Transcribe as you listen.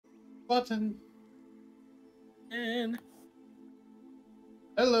button. And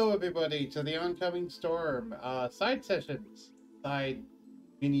Hello, everybody, to the Oncoming Storm. Side sessions, side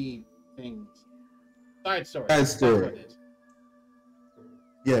mini things, side stories. Side That's story. what it is.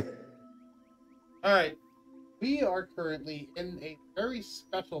 Yep. All right, we are currently in a very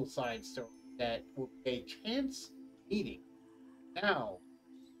special side story that will be a chance meeting. Now,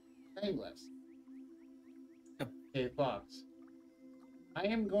 nameless. Okay, Fox. I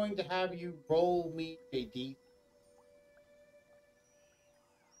am going to have you roll me a D.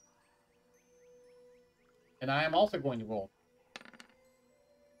 And I am also going to roll.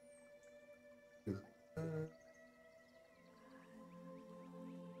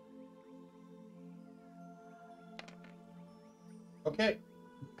 Okay.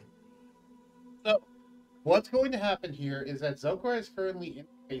 So, what's going to happen here is that Zokar is currently in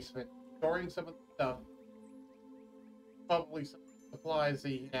the basement, storing some of the stuff, probably some supplies that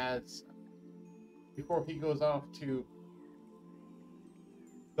he has, before he goes off to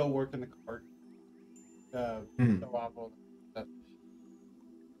go work in the cart. Go off all the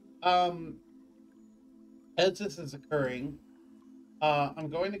stuff. As this is occurring, I'm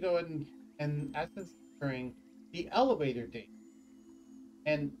going to go ahead and as this is occurring, the elevator ding.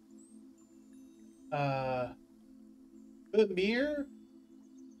 And the mirror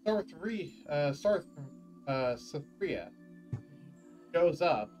Sothria shows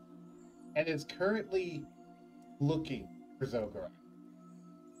up and is currently looking for Zogara.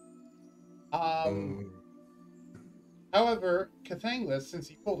 However, Cathanglis, since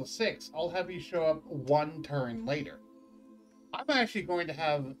he pulled a 6, I'll have you show up one turn later. I'm actually going to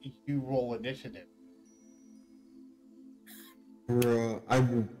have you roll initiative. Bro, I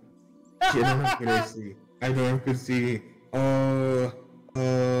will. I don't have to see. I don't have to see. Oh,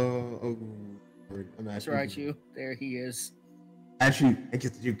 Lord, I'm that's actually. right, you. There he is. Actually, I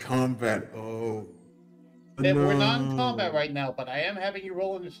get to do combat. Oh. We're not in combat right now, but I am having you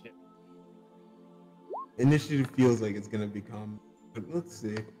roll initiative. Initiative feels like it's gonna become. But let's see.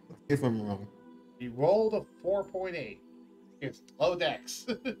 Let's see if I'm wrong. You rolled a 4.8. It's low dex.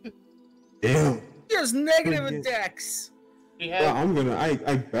 Damn. He has negative in dex. She Well, has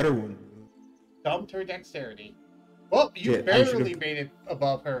I better one. dumped her dexterity. Well, you Shit, barely made it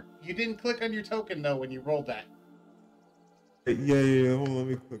above her. You didn't click on your token, though, when you rolled that. Yeah. Hold on, let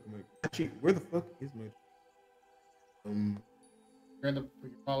me click my. Actually, where the fuck is my? You're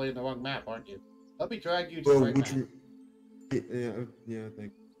probably in the wrong map, aren't you? Let me drag you to the right map. Yeah, I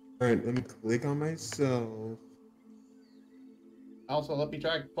think. Alright, let me click on myself. Also, let me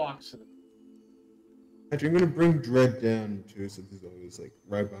drag Fox to the... Actually, I'm gonna bring Dread down too, since he's always like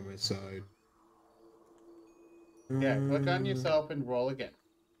right by my side. Yeah, click on yourself and roll again.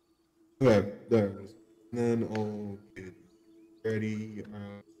 Okay, there it is. And then I'll get ready.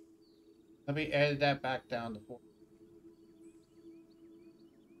 Let me edit that back down to 4.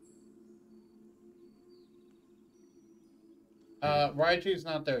 Raiju's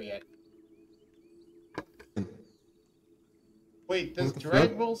not there yet. Wait, does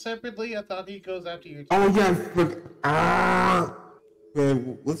Dread roll separately? I thought he goes after you. Oh yeah, look.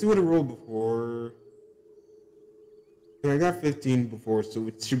 Okay, let's see what I rolled before. Yeah, I got 15 before, so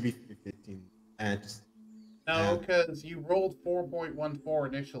it should be 15. No, because you rolled 4.14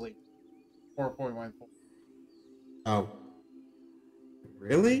 initially. 4.14. Oh.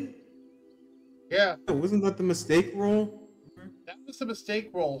 Really? Yeah. Oh, wasn't that the mistake roll? That was the mistake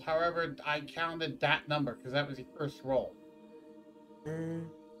roll. However, I counted that number because that was your first roll.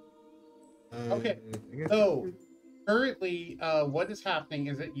 Okay. So, currently, what is happening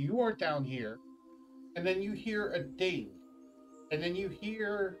is that you are down here, and then you hear a ding, and then you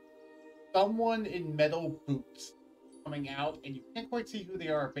hear someone in metal boots coming out, and you can't quite see who they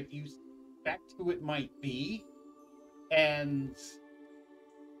are, but you suspect who it might be, and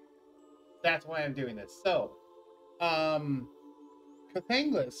that's why I'm doing this. So,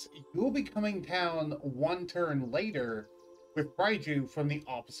 Cathanglis, you'll be coming down one turn later with Raiju from the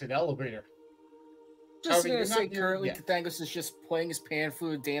opposite elevator. Just gonna say, currently, Cathanglis is just playing his pan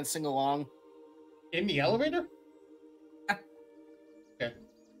flute, dancing along. In the elevator? Okay.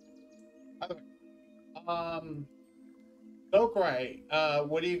 Dokrai,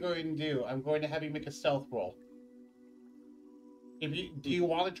 what are you going to do? I'm going to have you make a stealth roll. Do you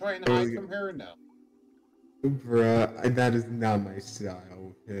want to try and hide from her or no? Bruh, that is not my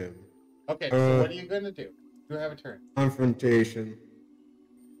style with him. Okay, so what are you going to do? You have a turn. Confrontation.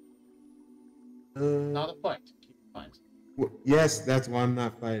 Not a fight. Keep in mind. Yes, that's why I'm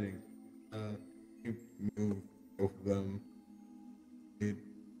not fighting. You move both of them.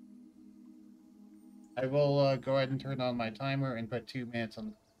 I will go ahead and turn on my timer and put 2 minutes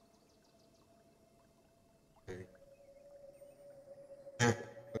on.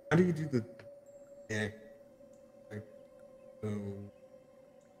 How do you do the... Yeah. So...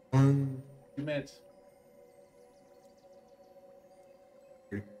 1... 2 minutes.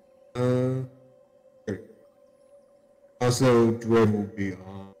 Okay. Also, Dread will be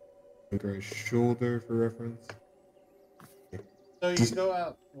on Guy's shoulder for reference. Okay. So you go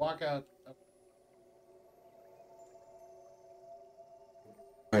out, walk out.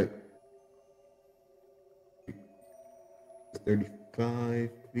 Alright. 35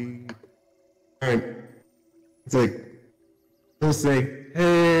 feet. Alright. It's like, he'll say,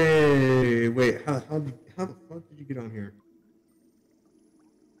 hey, wait, how the fuck did you get on here?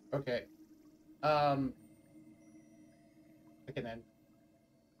 Okay. Second end.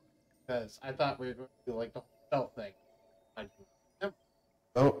 Because I thought we were going to do like the whole stealth thing. Nope.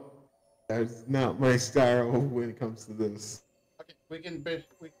 Oh, that's not my style when it comes to this. Okay, we can make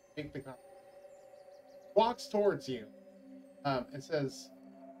the comment. Walks towards you. It says,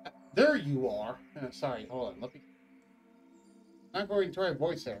 "There you are." Sorry, hold on. Let me. I'm going to try a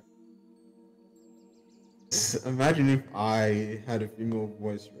voice there. Imagine if I had a female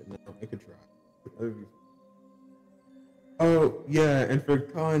voice right now. I could try. Oh, yeah, and for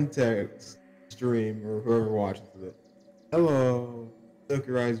context, stream or whoever watches it. Hello,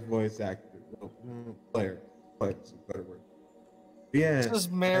 Joker Eyes voice actor. Well, player. Player is a better word. But yeah. This is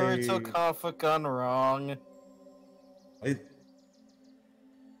Meritocopha gone wrong.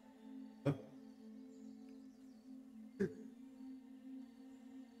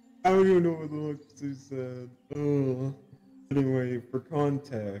 I don't even know what the fuck said. Oh. Anyway, for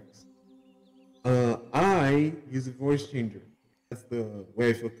context, I use a voice changer. That's the way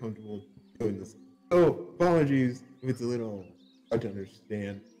I feel comfortable doing this. Oh, apologies if it's a little hard to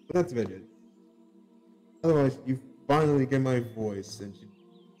understand, but that's about it. Otherwise, you finally get my voice, and it's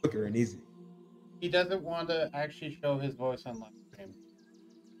quicker and easy. He doesn't want to actually show his voice on live stream.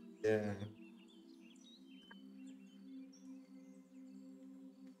 Yeah.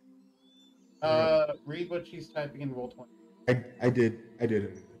 Read what she's typing in Roll20. I did.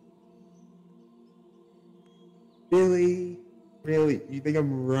 Really? Really? You think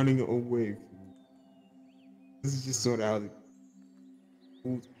I'm running away from you? This is just sort of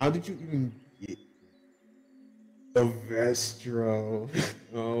how did you even get the Vestro?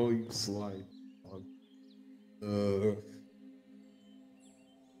 Oh, you sly dog.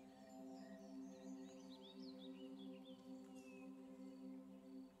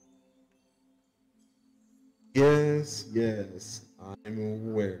 Yes, I'm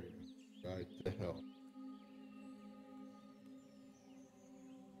aware. Tried to help.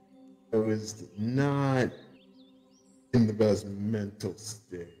 I was not in the best mental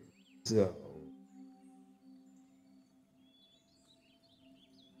state, so.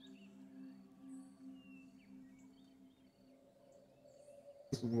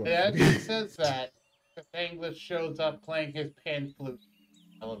 It actually says that English shows up playing his pan flute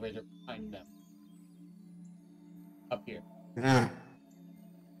elevator behind them. Up here. Ah.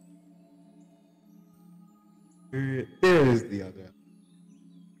 There's the other.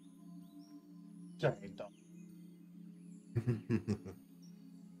 Giant dog.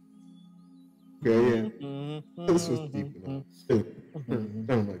 Okay, yeah. This was deep enough.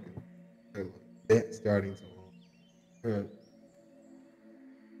 Don't like it. I like that starting so long. Alright.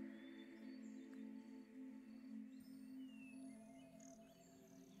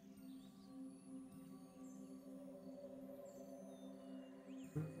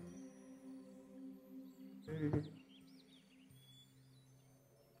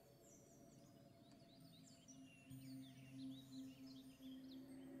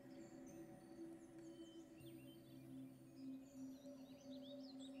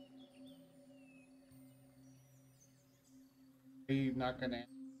 Are you not gonna?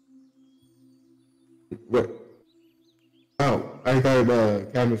 What? Oh, I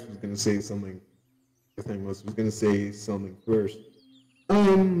thought Cadmus was gonna say something. The thing was gonna say something first.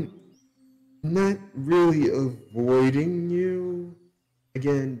 Not really avoiding you.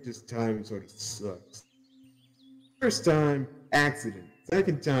 Again, just time sort of sucks. First time, accident.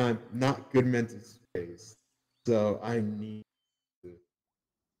 Second time, not good mental space. So I need to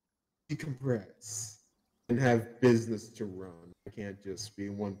decompress and have business to run. I can't just be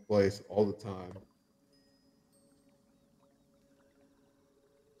in one place all the time.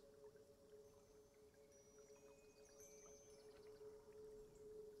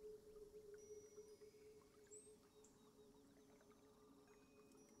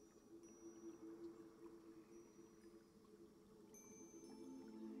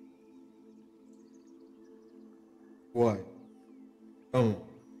 What? Oh.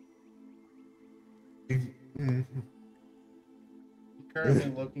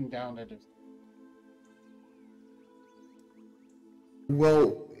 currently looking down at his.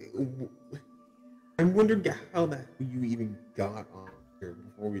 Well, I'm wondering how the hell you even got on here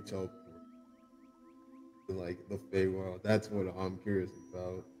before we teleport to like the Feywild. That's what I'm curious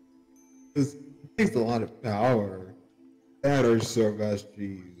about. Because it takes a lot of power. That or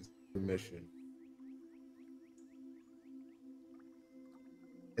Sarvastri's permission.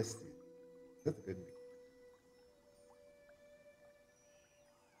 Yes, that's good.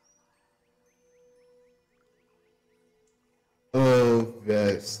 Oh,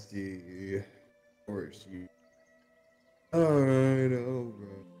 Vesty. Of course you. Alright,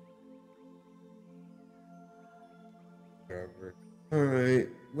 alright. Whatever. Alright,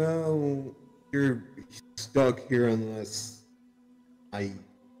 well, you're stuck here unless I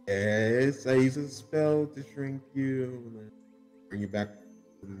guess I use a spell to shrink you and then bring you back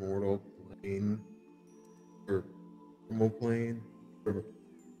to the mortal plane. Or normal plane. Whatever.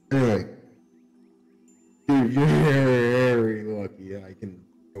 Anyway. You're very lucky. I can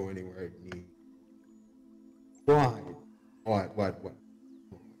go anywhere I need. Why? What?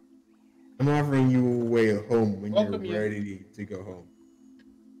 I'm offering you a way home when Welcome you're ready to go home.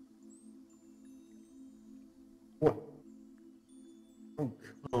 What? Oh,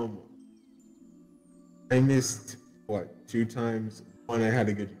 come on. I missed, what, 2 times? One, I had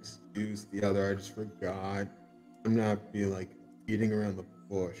a good excuse. The other, I just forgot. I'm not being, like, beating around the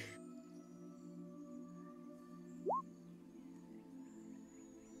bush.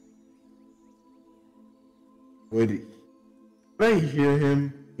 Would I hear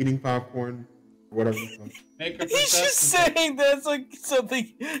him eating popcorn or whatever? He's just saying that's like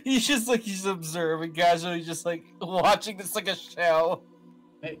something. He's just like he's observing casually, just like watching this like a show.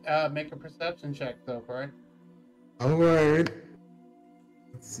 Make a perception check, though, right? All right.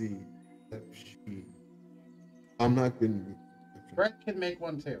 Let's see. I'm not gonna. Brett can make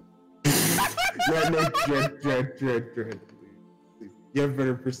one too. Yeah, no, Dread, please. You have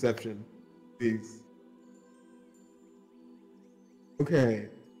better perception, please. Okay,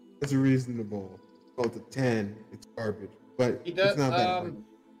 that's reasonable. Well, it's a 10. It's garbage, but He does. it's not that hard.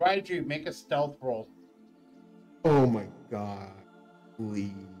 Raiju, make a stealth roll. Oh my god!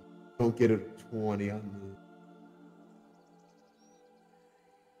 Please don't get a 20 on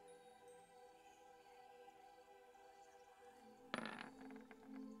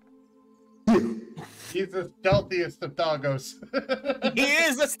the. He's the stealthiest of doggos. He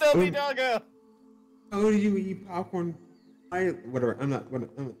is a stealthy doggo. How do you eat popcorn? Whatever. I'm not.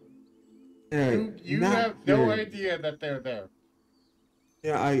 Anyway, you have no idea that they're there.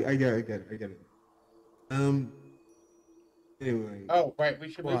 Yeah, I get it. Anyway. Oh, right.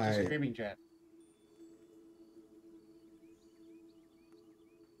 We should move to streaming chat.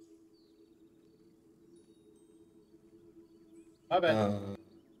 My bad.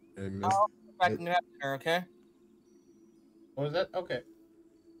 I missed Back in there, okay? What was that? Okay.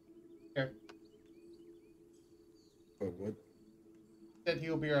 Okay. Oh, what? Said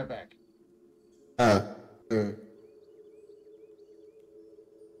he'll be right back. Other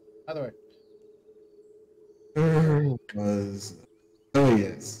way. Oh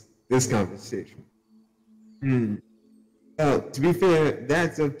yes, this conversation. Well, to be fair,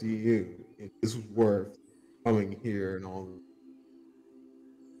 that's up to you. If this was worth coming here and all.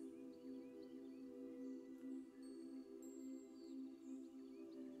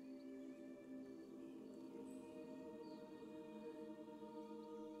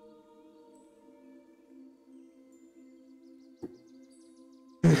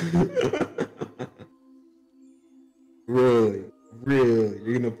 Really?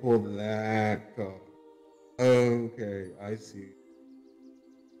 You're gonna pull that card? Okay, I see.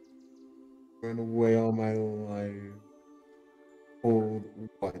 Run away all my life. Pulled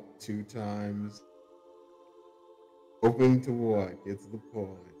what? 2 times? Hoping to what? Get to the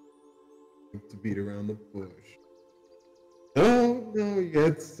point. To beat around the bush. Oh no, you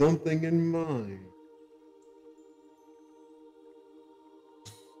had something in mind.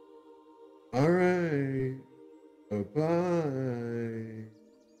 Alright. Bye-bye.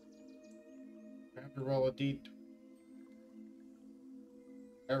 I have to roll a D.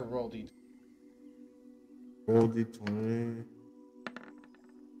 Roll D. Roll D20.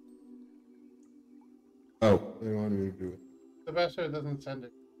 Oh, they wanted me to do it. Sylvester doesn't send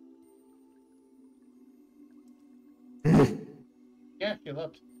it. Yeah, he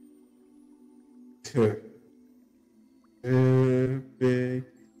left. Big.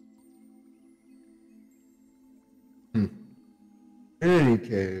 In any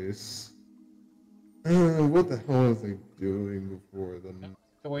case, what the hell was I doing before them?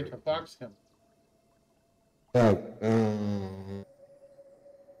 To wait to box him. Oh,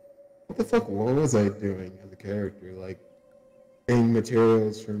 what the fuck was I doing as a character? Like, getting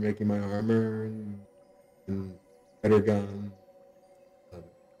materials for making my armor and better gun.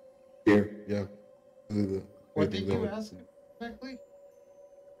 Here, yeah. What did you ask exactly?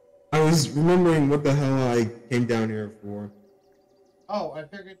 I was remembering what the hell I came down here for. Oh, I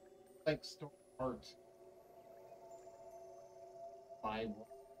figured like store art. Bible.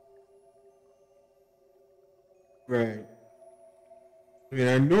 Right. I mean,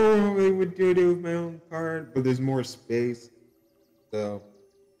 I normally would do it with my own card, but there's more space. So,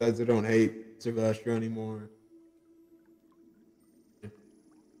 besides, I don't hate Sylvester anymore.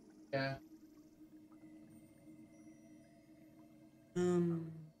 Yeah.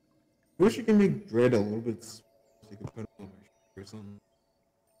 Wish you could make Dread a little bit so you could put it on my shirt or something.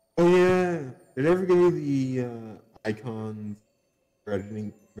 Oh yeah, did I ever give you the icons for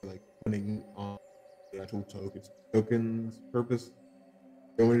editing, for like putting on the actual tokens purpose?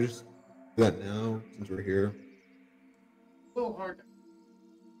 Do you want to just do that now since we're here? A little hard to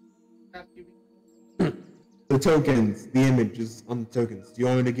ask you. The tokens, the images on the tokens. Do you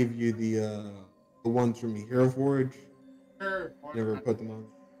want me to give you the ones from Hero Forge? Sure. Never put them on.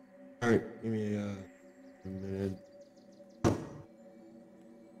 All right, give me a minute.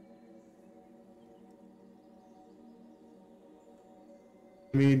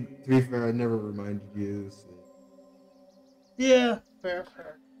 I mean, to be fair, I never reminded you. So. Yeah. Fair.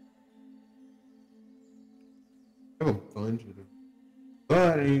 I have a bunch of them.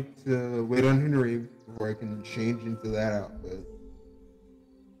 But I need to wait on Henry before I can change into that outfit.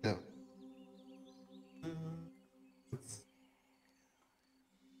 No. Let's,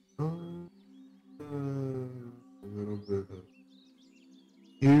 a little bit of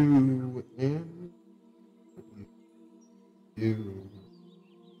you and you.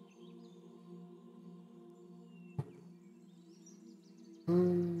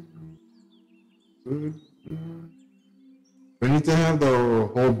 Good. Do I need to have the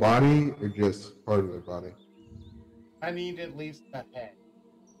whole body or just part of the body? I need at least a head.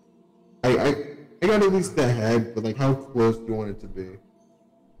 I got at least the head, but like how close do you want it to be?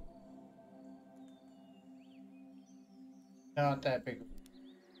 Not that big.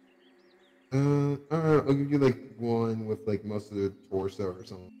 I'll give you like one with like most of the torso or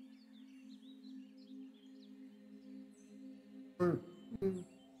something.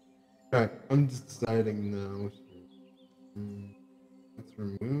 Alright, I'm just deciding now. Let's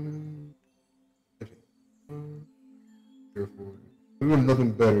remove. Careful. We have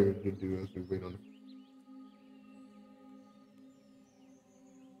nothing better to do as we wait on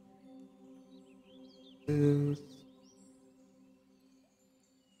this.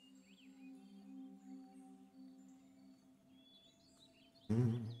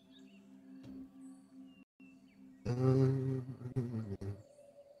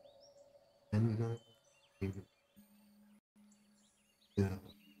 And not even. Yeah.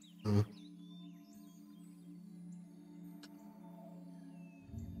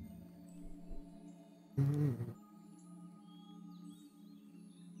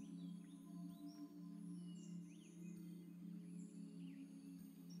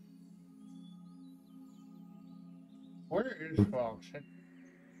 Where is Fox?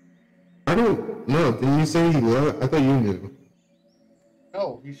 I don't know. Didn't you say he left? I thought you knew.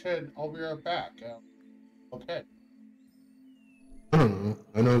 No, he said I'll be right back. Okay. I don't know.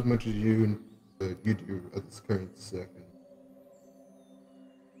 I know as much as you do at this current second.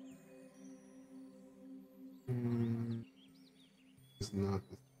 It's not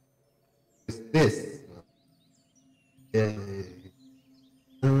this. It's this. Yay.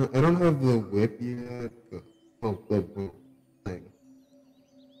 I don't have the whip yet, but the thing.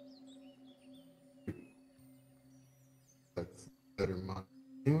 That's better mod.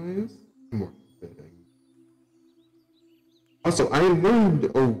 Anyways, more fitting. Also, I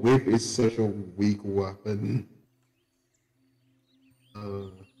learned a whip is such a weak weapon. I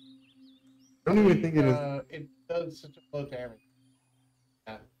don't even think it is. It does such a low damage.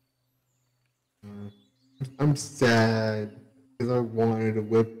 Yeah. I'm sad because I wanted a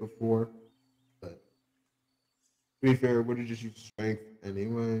whip before, but to be fair, would have just used strength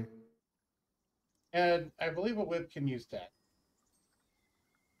anyway. And I believe a whip can use that.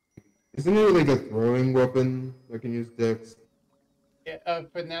 Isn't it like a throwing weapon that can use dex? Yeah, a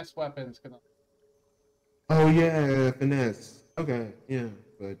finesse weapon's gonna. Oh yeah, finesse. Okay, yeah,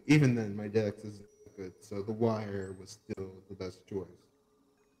 but even then, my dex isn't good, so the wire was still the best choice.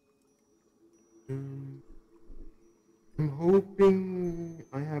 I'm hoping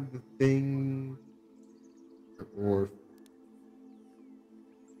I have the thing, or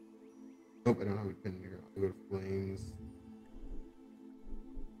nope, I don't have a pin here. I'll go to flames.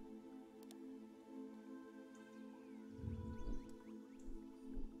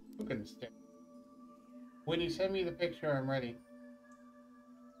 instead. When you send me the picture, I'm ready.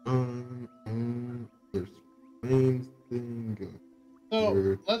 There's flames thing.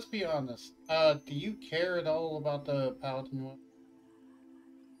 So, let's be honest. Do you care at all about the Paladin one?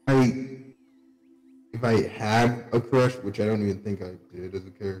 If I had a crush, which I don't even think I did as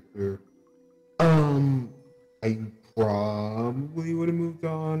a character, I probably would have moved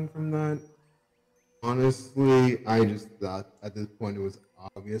on from that. Honestly, I just thought at this point it was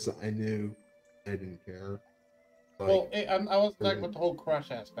obvious. I knew I didn't care. Well, I wasn't talking about the whole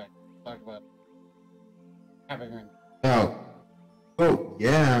crush aspect. I'm talking about having her. Oh, oh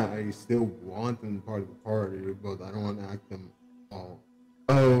yeah, I still want them part of the party, but I don't want to act them all.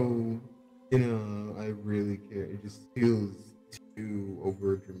 Oh, I really care. It just feels too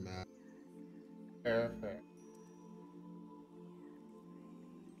over dramatic. Fair, fair.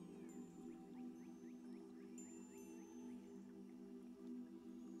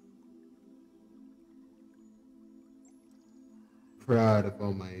 Proud of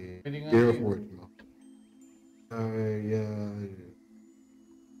all my hero fortune. Yeah.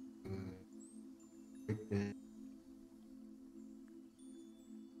 Okay.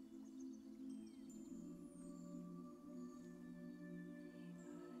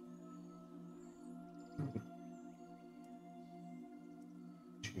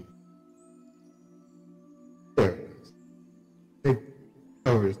 There it is. It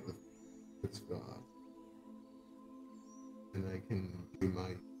covers the spot. And I can do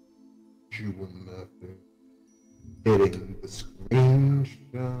my Jewel method. Getting the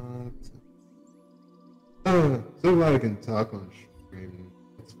screenshots. So glad I can talk on stream.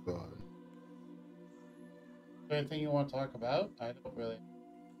 It's fun. Anything you want to talk about? I don't really.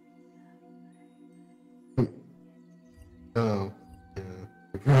 Oh, yeah.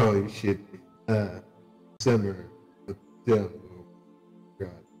 I probably should simmer the demo.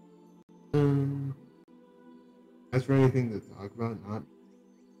 God. As for anything to talk about,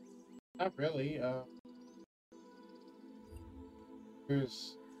 Not really.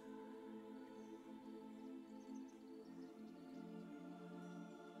 There's.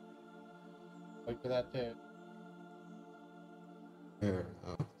 Wait for that too. fair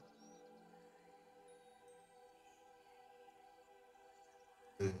enough.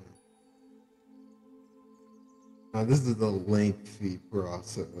 Yeah. Now this is a lengthy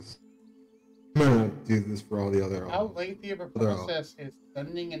process. I'm gonna do this for all the other. How lengthy of a process is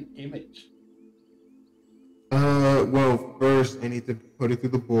sending an image? Well, first I need to put it through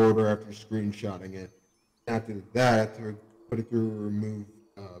the border after screenshotting it. After that, I have to put it through remove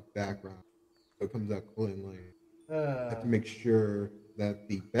background, so it comes out cleanly. I have to make sure that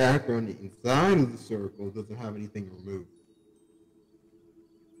the background inside of the circle doesn't have anything removed.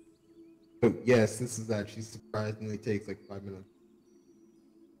 So yes, this is actually surprisingly takes like 5 minutes.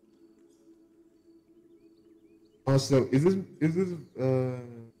 Also, is this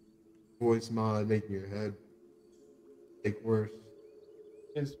voice mod making your head ache worse?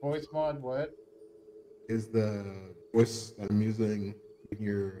 Is voice mod what? Is the voice that I'm using making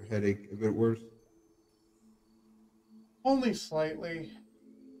your headache a bit worse? Only slightly.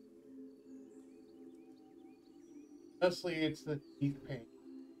 Mostly it's the teeth pain.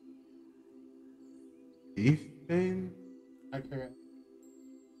 Teeth pain? I couldn't.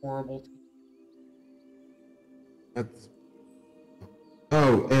 Horrible teeth. That's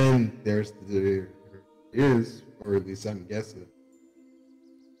oh, and there is, or at least I'm guessing.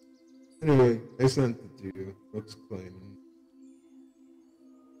 Anyway, I sent it to you. Looks clean.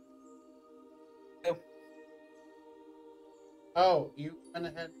 Oh, you went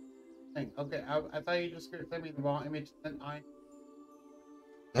ahead. Thing. Okay, I thought you just sent me the wrong image. Then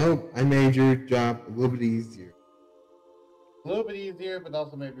Oh, I made your job a little bit easier. a little bit easier, but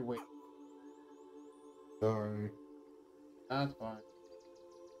also maybe wait. Sorry. That's fine.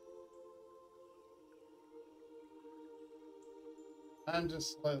 I'm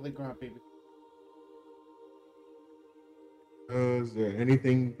just slightly grumpy. Is there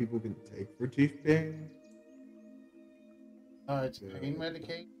anything people can take for teeth pain? It's pain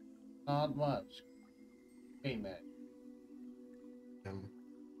medication. Not much. Pain med.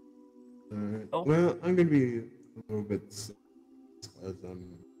 Oh. Well, I'm gonna be a little bit sick as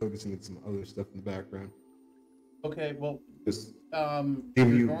I'm focusing on some other stuff in the background. Okay, well, Just you're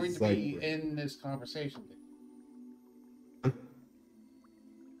you going to be in this conversation.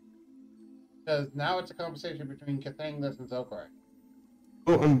 Because now it's a conversation between Kathangus and Zokar.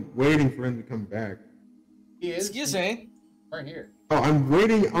 Oh, I'm waiting for him to come back. He is. Excuse me. Right here. Oh, I'm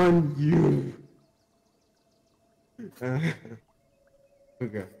waiting on you. Okay.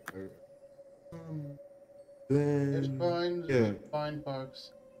 It's Then fine. yeah. It's fine,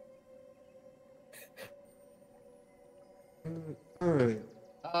 folks. Alright.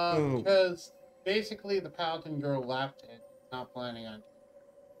 Oh. Because basically the paladin girl left and not planning on.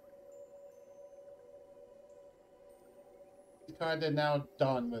 She's kind of now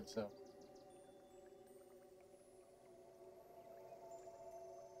done with so.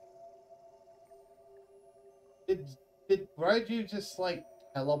 Did Raiju just like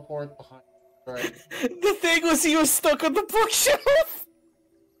teleport behind? Right. The thing was, he was stuck on the bookshelf.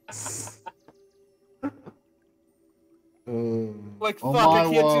 Like, fuck, I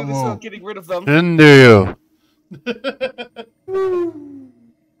can't do this without getting rid of them. India.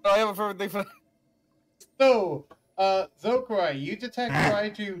 I have a perfect thing for. So, Zokurai, you detect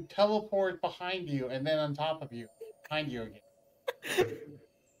Raiju teleport behind you and then on top of you, behind you again.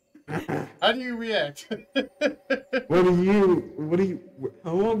 How do you react? How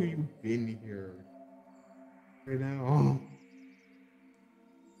long have you been here? Right now?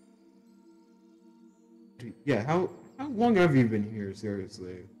 Yeah, how long have you been here,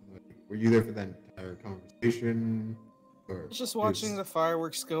 seriously? Like, were you there for that entire conversation? Or Just watching the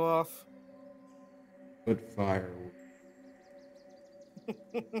fireworks go off. What fireworks?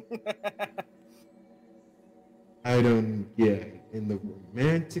 I don't get it. In the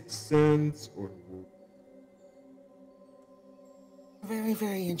romantic sense, or... Very,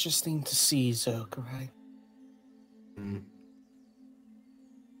 very interesting to see, Zokurai. You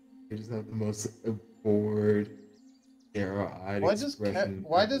just have the most bored, arrow-eyed expression.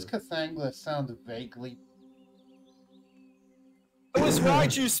 Why does Cathangla sound vaguely? It was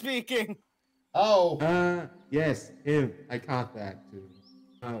Raiju speaking! Oh. Yes, him. I caught that, too.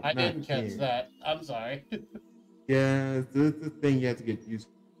 I didn't catch that. I'm sorry. Yeah, the thing you have to get used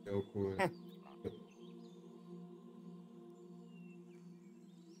to real quick.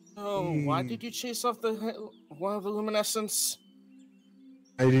 Oh, why did you chase off one of the luminescence?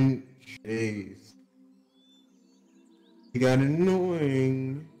 I didn't chase. He got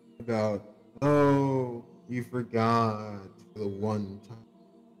annoying about, oh, you forgot for the one time.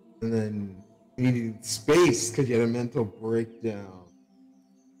 And then you needed space because you had a mental breakdown.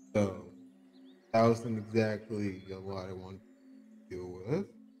 So, that wasn't exactly a lot I wanted to deal with.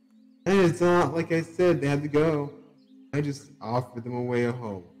 And it's not like I said they had to go. I just offered them a way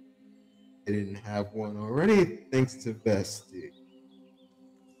home. They didn't have one already, thanks to Vesti.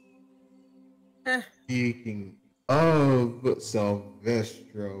 Speaking of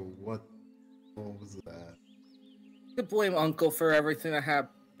Sylvestro, what was that? You could blame Uncle for everything that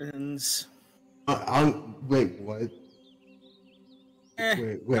happens. Wait, what?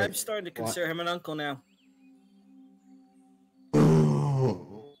 Wait, I'm starting to consider him an uncle now.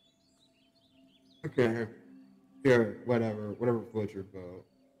 Oh. Okay. Sure, whatever floats your boat.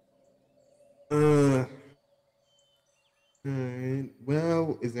 Alright.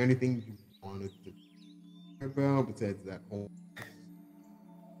 Well, is there anything you wanted to talk about besides that whole...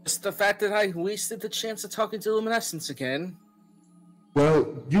 Just the fact that I wasted the chance of talking to Luminescence again. Well,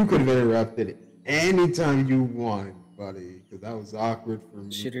 you could have interrupted anytime you wanted, buddy, because that was awkward for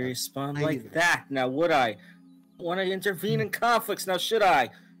me. Should I respond like that? Now, would I? Want to intervene in conflicts? Now, should I?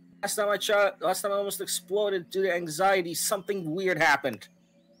 Last time I almost exploded due to anxiety. Something weird happened.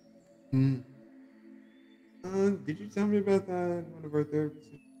 Did you tell me about that in one of our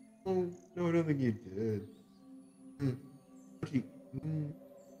therapists? Oh, no, I don't think you did.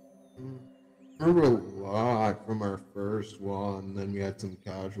 I remember a lot from our first one, then we had some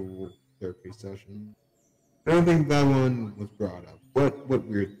casual therapy sessions. I don't think that one was brought up. What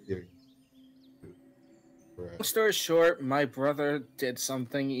weird thing? Long story short, my brother did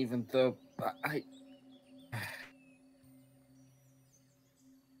something, even though I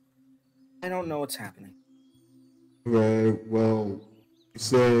don't know what's happening. Right, well, you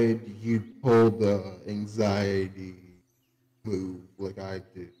said you pulled the anxiety move like I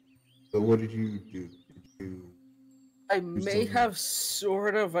did. So what did you do? I may have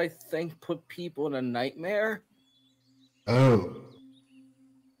sort of, I think, put people in a nightmare. Oh.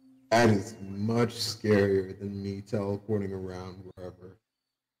 That is much scarier than me teleporting around wherever.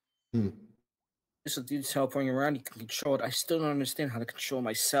 Just a dude teleporting around, you can control it. I still don't understand how to control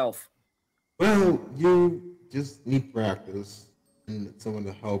myself. Well, you just need practice and someone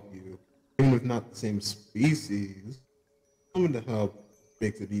to help you. Even if not the same species, someone to help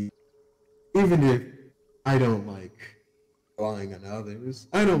makes it easy. Even if I don't like relying on others,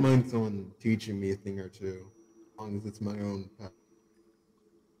 I don't mind someone teaching me a thing or two, as long as it's my own path.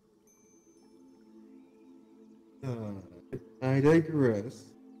 I digress.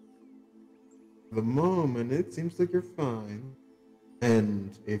 For the moment, it seems like you're fine.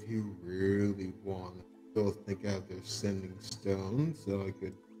 And if you really want to still think out there sending stones, so I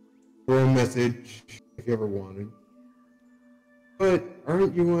could throw a message if you ever wanted. But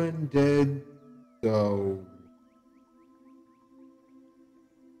aren't you undead? So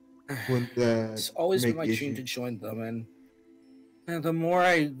wouldn't that It's always been make my dream to join them, and the more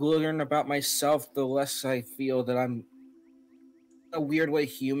I learn about myself, the less I feel that I'm a weird way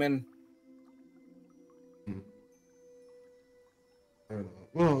human. I don't know.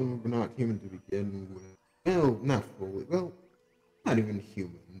 Well, we're not human to begin with. Well, not fully. Well, not even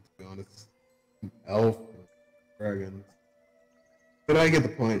human, to be honest. Elf, dragons. But I get the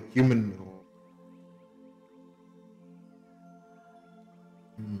point. Human, no.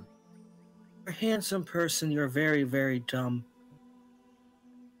 For a handsome person, you're very, very dumb.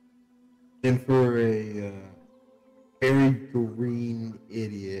 And for a very green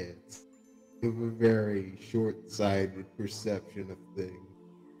idiot, you have a very short-sighted perception of things.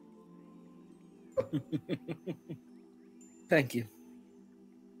 Thank you.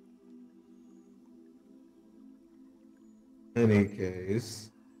 In any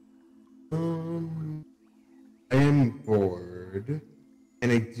case, I am bored,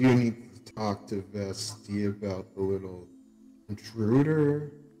 and I do need to talk to Vesti about the little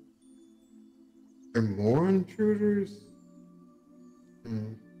intruder. Are more intruders?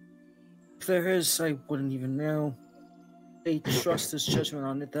 If there is, I wouldn't even know. I trust his judgment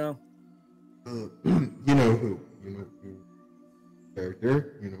on it, though. You know who? You know who?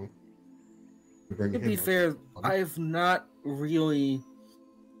 Character? You know. To be fair, I've not really.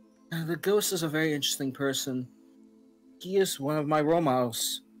 The ghost is a very interesting person. He is one of my role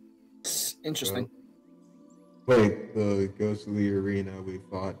models. It's interesting. Wait, the ghostly arena we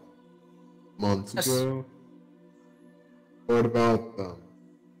fought months ago? What about them?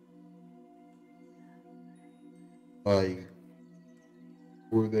 Like,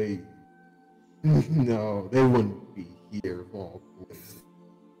 were they? No, they wouldn't be here of all places.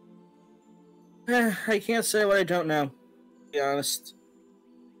 I can't say what I don't know, to be honest.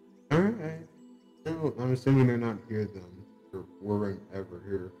 Alright. No, I'm assuming they're not here then. Or weren't ever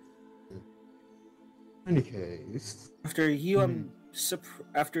here. In any case. After you and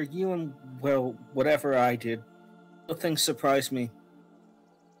well, whatever I did, nothing surprised me.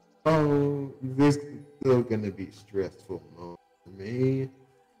 Oh, this is still gonna be stressful moment for me.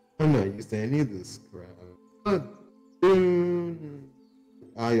 I'm not used to any of this crap. But soon,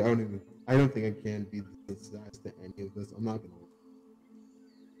 I don't think I can be desensitized to any of this. I'm not gonna.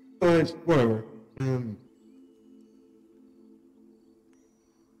 But whatever.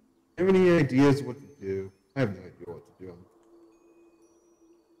 Have any ideas what to do? I have no idea what to do.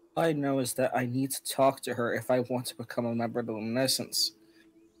 All I know is that I need to talk to her if I want to become a member of the Luminescence.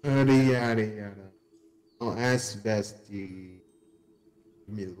 Yada yada yada. I'll ask Vesti.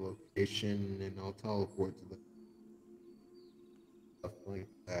 Give me the location, and I'll teleport to the stuff like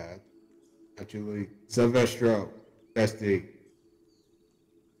that. Actually, Silvestro, Vesti.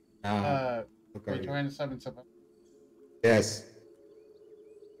 Are you trying to summon somebody? Yes.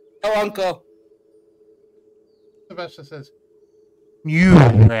 Oh, Uncle. Sylvester says, "You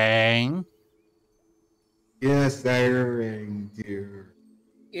rang." Yes, I rang, dear.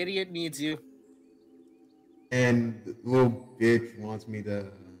 Idiot needs you. And the little bitch wants me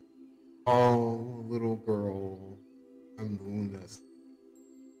to call a little girl from the Lunas.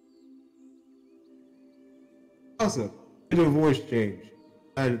 Also, I did a voice change.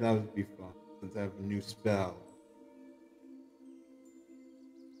 I decided that would be fun since I have a new spell.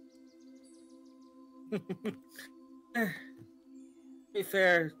 To be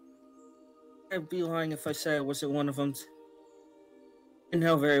fair, I'd be lying if I said I wasn't one of them. I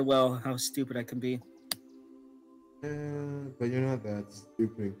know very well how stupid I can be. But you're not that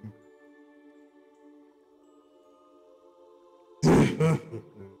stupid.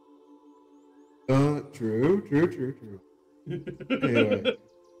 True. Anyway.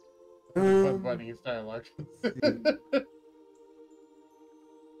 Bunny's dialogue.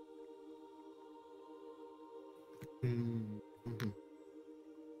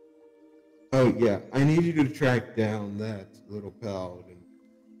 Oh yeah, I need you to track down that little paladin.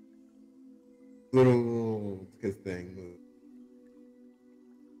 Little good thing.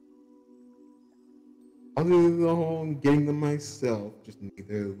 I'll do the whole getting them myself. Just need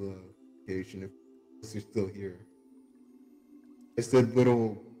their location if you're still here. I said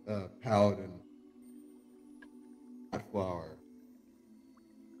little paladin, not flower.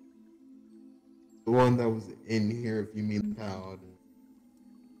 The one that was in here, if you mean paladin.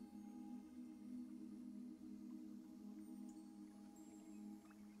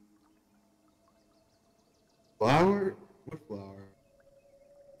 Flower? What flower?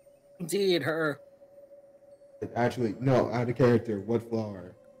 Indeed, her. Actually, no, out of character. What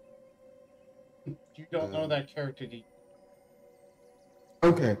flower? You don't know that character, do you?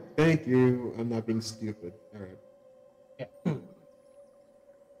 Okay, thank you. I'm not being stupid. Alright. Yeah.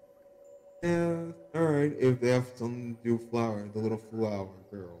 Yeah, alright. If they have something to do with Flower, the little flower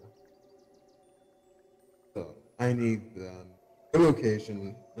girl. So, I need the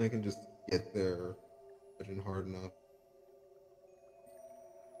location. I can just get there hard enough.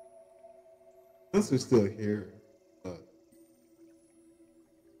 Unless they're still here. But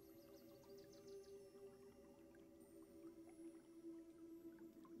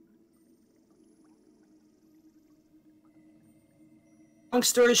Long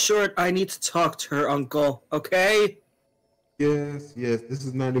story short, I need to talk to her uncle, okay? yes, this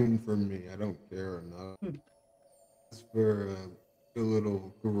is not even for me. I don't care enough. It's for the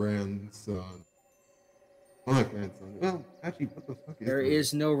little grandson. Well, not grandson. Well, actually, what the fuck is There this?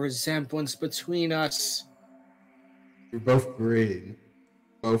 is no resemblance between us. You're both green.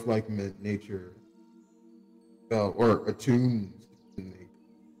 Both like nature. Or attuned to nature.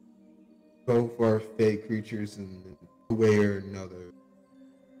 Both are fake creatures in a way or another.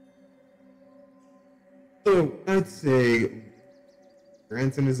 So, I'd say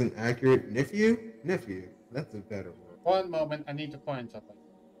grandson is an accurate nephew? Nephew. That's a better word. One moment, I need to find something.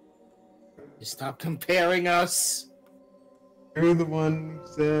 Stop comparing us. You're the one who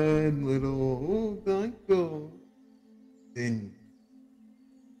said little uncle. Then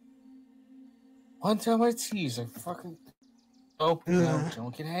One time I tease, I fucking... Oh, no,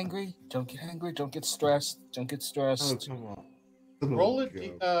 don't get angry. Don't get angry. Don't get stressed. Don't get stressed. come on. Roll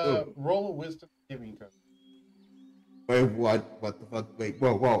a wisdom saving throw. Wait, what? What the fuck? Wait,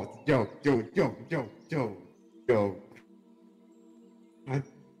 whoa. It's a joke. I...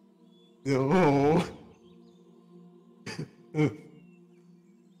 No.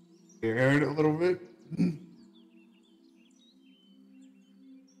 Scared a little bit?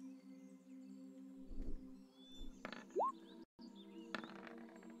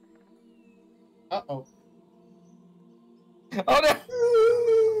 Uh-oh. Oh, no!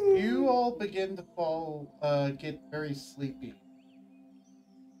 You all begin to fall, get very sleepy.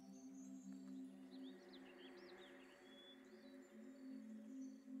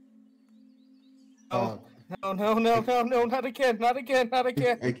 No, not again.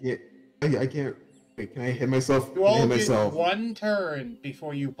 I can't. Wait, can I hit myself? You all get one turn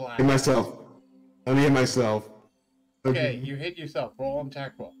before you black. Hit myself. Let me hit myself. Okay, you hit yourself. Roll an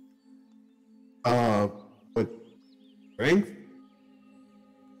attack roll. What? Strength?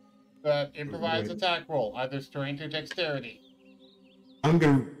 Improvised attack roll, either strength or dexterity. I'm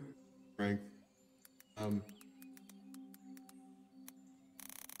gonna strength.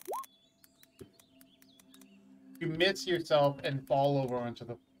 You miss yourself and fall over onto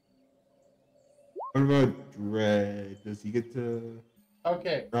the. What about Dread? Does he get to?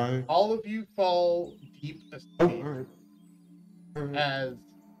 Okay. Try? All of you fall deep asleep. Oh, all right. As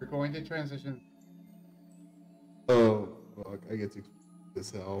you're going to transition. Oh, fuck! I get to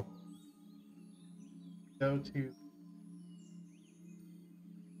this hell. Go to.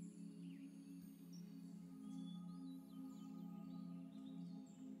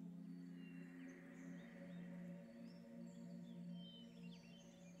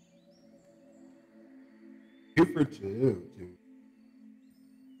 Two for two.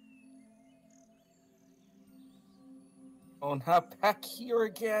 Oh, not back here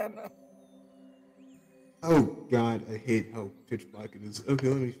again. Oh god, I hate how pitch black it is. Okay,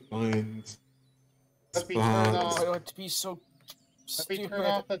 let me find. Let me turn Why off. do I have to be so Let me stupid? turn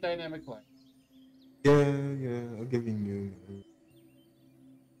off the dynamic light. Yeah, I'll give you new.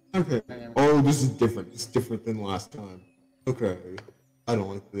 Okay. Oh, this is different. It's different than last time. Okay. I don't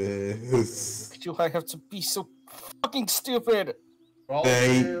like this. Do I have to be so fucking stupid? Roll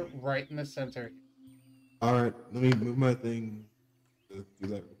here, right in the center. Alright, let me move my thing. Do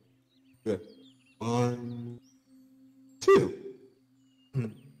that. Good. 1, 2.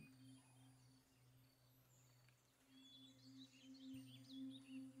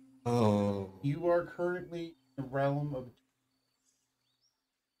 Oh. You are currently in the realm of.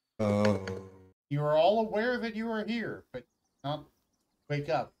 Oh. You are all aware that you are here, but not wake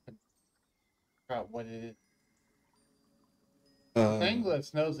up and figure out what it is.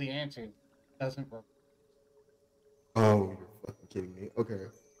 Sanglis knows the answer. Doesn't work. Oh, you're fucking kidding me. Okay.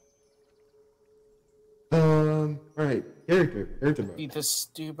 Alright. Character mode. Be this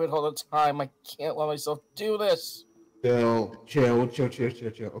stupid all the time. I can't let myself do this. Chill.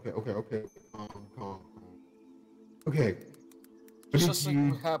 Okay. Calm. Okay. It's just like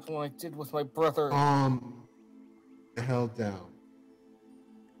what happened when I did with my brother. The hell down.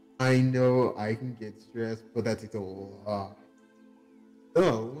 I know I can get stressed, but that takes a lot.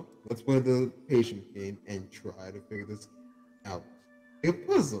 So, let's play the patient game and try to figure this out. A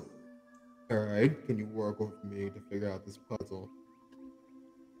puzzle. Alright, can you work with me to figure out this puzzle?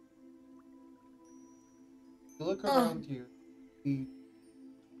 You look around you, see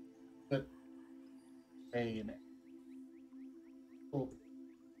that rain, your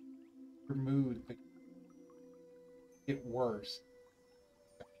mood get worse.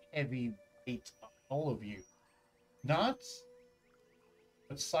 Heavy weight on all of you. Not,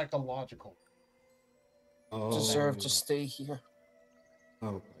 but psychological. Oh. Deserve to stay here.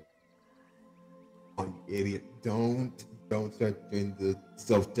 Okay. Oh, you idiot. Don't start doing the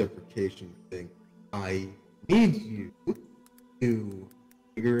self-deprecation thing. I need you to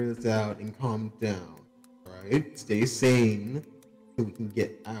figure this out and calm down. Alright? Stay sane so we can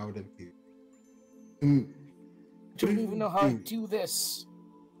get out of here. I don't even know how to do this.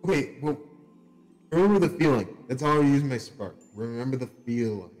 Wait, well, remember the feeling. That's how I use my spark. Remember the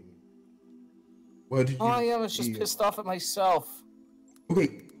feeling. What did you All I am is just pissed off at myself.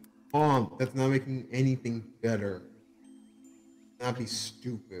 Okay, that's not making anything better. Not be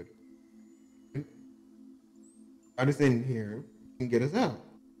stupid. I just in here and get us out.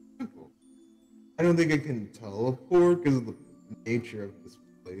 Simple. I don't think I can teleport because of the nature of this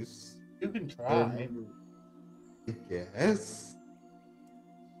place. You can try. I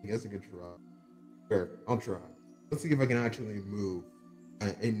guess I could try. Sure, I'll try. Let's see if I can actually move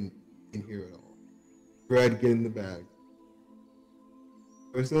in here at all. Try to get in the bag.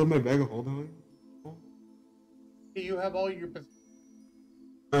 Do I still have my bag of holding? You have all your.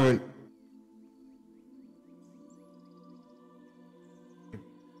 Alright.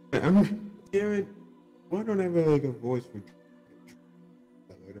 Damn it. Why don't I have like a voice for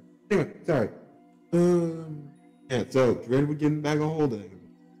anyway, sorry. Yeah, so Dread would get in the bag of holding.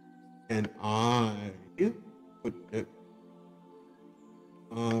 And I would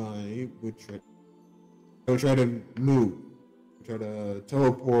try to move. Try to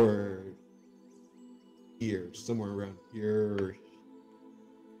teleport here, somewhere around here.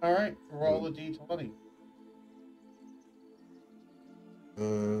 Alright, roll a d20.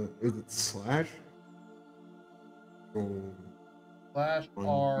 Is it slash? Slash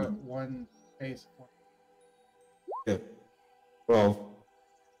R1 space 1. Yeah. 12.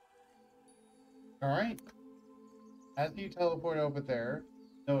 Alright. As you teleport over there,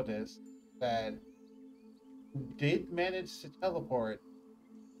 notice that you did manage to teleport,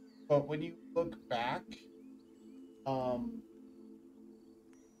 but when you look back,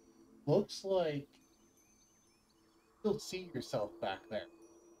 looks like you'll see yourself back there.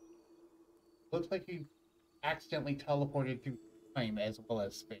 Looks like you accidentally teleported through time as well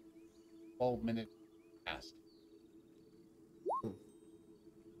as space. 12 minutes passed.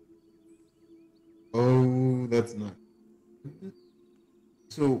 Oh, that's not.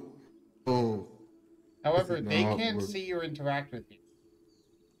 So, However, they can't see or interact with you.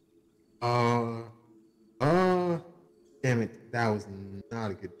 Damn it, that was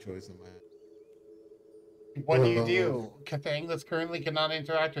not a good choice on my end. What do you do? Cathanglus currently cannot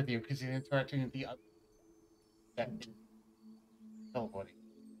interact with you because he's interacting with the other. Teleporting.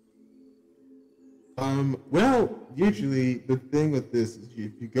 Well, usually the thing with this is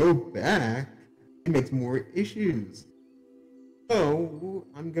if you go back, it makes more issues. So,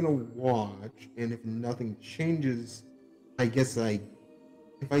 I'm gonna watch, and if nothing changes, I guess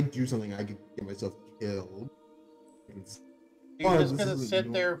if I do something, I could get myself killed. You're just gonna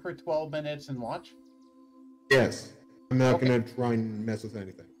sit there for 12 minutes and watch? Yes. I'm not gonna try and mess with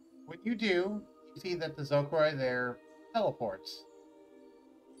anything. When you do, you see that the Zokurai there teleports.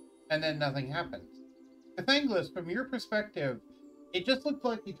 And then nothing happens. Cathanglus, from your perspective, it just looked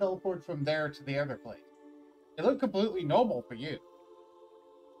like you teleported from there to the other place. It looked completely normal for you.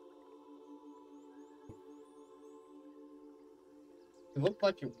 It looked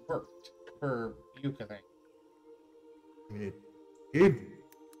like it worked for you, Cathanglus. I mean, it did,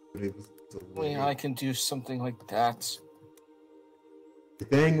 but it was delayed. I can do something like that.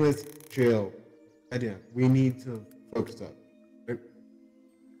 Cathanglus, chill. Idea. We need to focus up.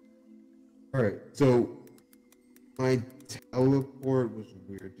 Alright, so my teleport was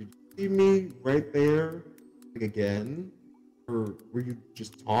weird. Did you see me right there? Like again? Or were you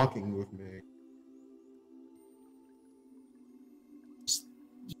just talking with me?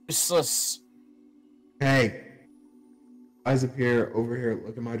 Useless. Hey! Eyes up here, over here,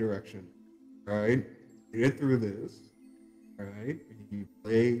 look in my direction. Alright? Get through this. Alright? You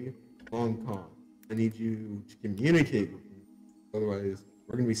play Hong Kong. I need you to communicate with me. Otherwise,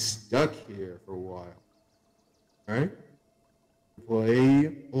 we're gonna be stuck here for a while. Alright?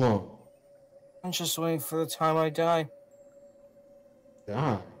 Play along. I'm just waiting for the time I die.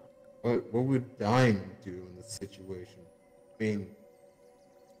 Die? What would dying do in this situation? I mean,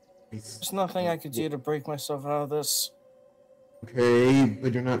 There's nothing I could do to break myself out of this. Okay,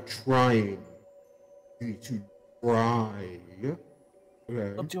 but you're not trying. You need to try.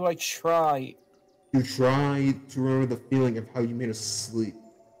 Okay. What do I try? You try to remember the feeling of how you made us sleep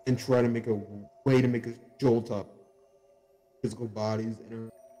and try to make a way to make us jolt up physical bodies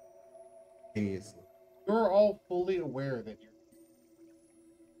instantaneously. You're all fully aware that you're.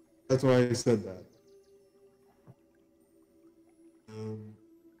 That's why I said that.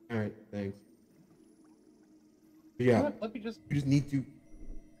 Alright, thanks. But yeah, You know what? Let me just. you just need to.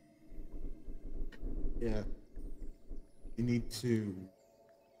 Yeah. You need to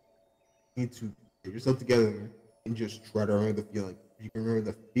get yourself together and just try to remember the feeling. If you can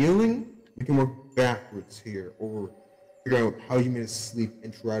remember the feeling, you can work backwards here, or figure out how you made us sleep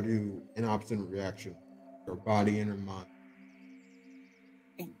and try to an opposite reaction, your body and your mind.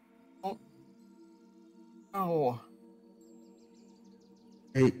 Oh.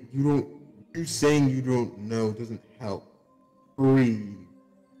 Hey, you saying you don't know doesn't help. Breathe.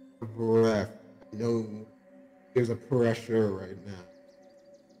 Breath. I know there's a pressure right now.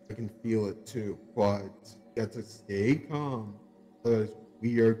 I can feel it too, but you have to stay calm because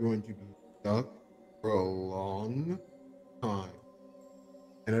we are going to be stuck for a long time.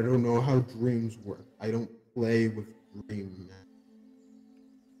 And I don't know how dreams work. I don't play with dreams.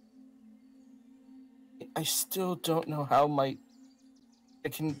 I still don't know how I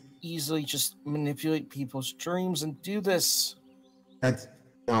can easily just manipulate people's dreams and do this. That's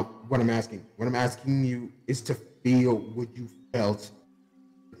not what I'm asking. What I'm asking you is to feel what you felt.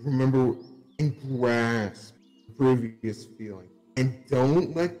 Remember and grasp the previous feeling. And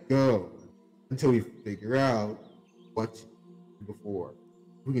don't let go until we figure out what to do before.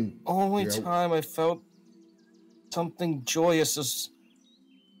 We can Only time I felt something joyous is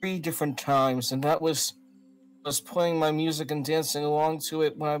 3 different times, and that was playing my music and dancing along to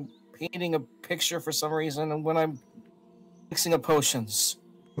it when I'm painting a picture for some reason and when I'm mixing up potions.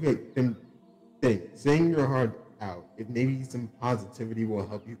 Okay, then saying your heart out. If maybe some positivity will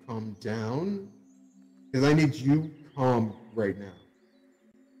help you calm down. Because I need you calm right now.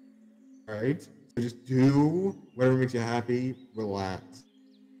 Alright? So just do whatever makes you happy, relax.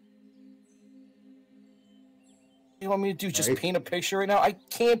 You want me to do just paint a picture right now? I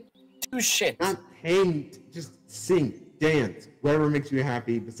can't do shit. Not paint, just sing, dance, whatever makes you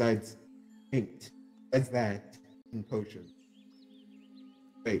happy besides paint. That's that in potion.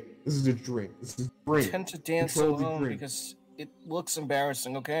 Wait, this is a drink. This is a drink. I tend to dance alone because it looks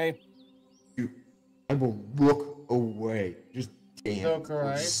embarrassing, okay? I will look away. Just dance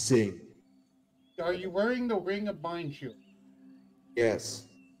or sing. Are you wearing the Ring of Mind Shield? Yes.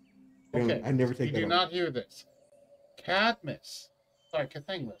 Okay. I never take that You do off. not hear this. Cadmus,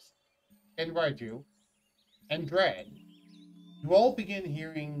 Cathangus, and Raiju, and Dread, you all begin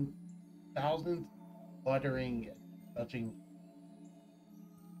hearing thousands fluttering and touching.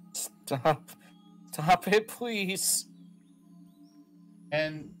 Stop it, please.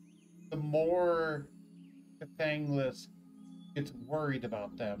 And the more Cathangus gets worried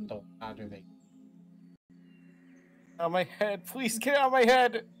about them, the louder they get. Out of my head, please get out of my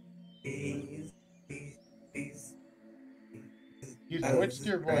head. Please. You switched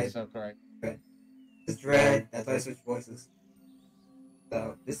your voice up, right? It's Dread, that's why I switched voices.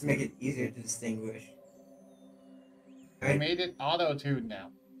 So, just to make it easier to distinguish. I made it auto-tuned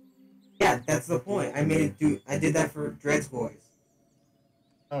now. Yeah, that's the point. I did that for Dread's voice.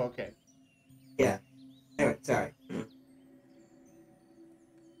 Oh, okay. Yeah. Anyway, sorry.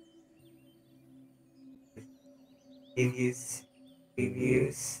 Reviews.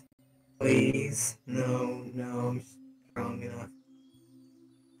 Please. No, I'm strong enough.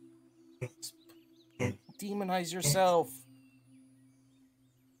 Demonize yourself.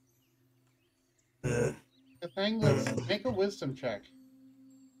 Cathangus, make a wisdom check.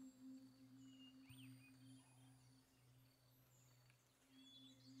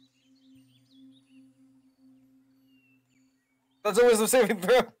 That's a wisdom saving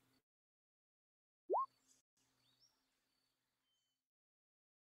throw.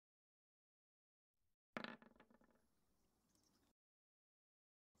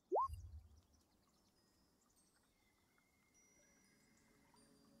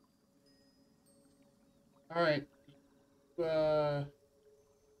 All right.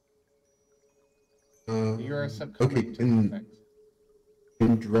 You're succumbing to the effects.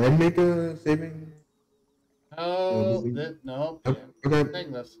 Can Dread make a saving? Oh, no. Okay.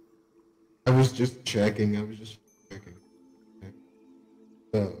 I was just checking. Okay.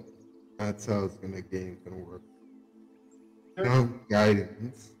 So, that's how it's game's gonna work. Now,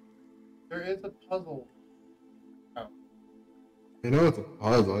 guidance. There is a puzzle. Oh. I know it's a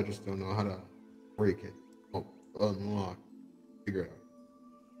puzzle, I just don't know how to break it. Oh, unlock. Figure it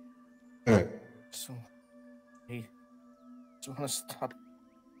out. Alright. So, I just want to stop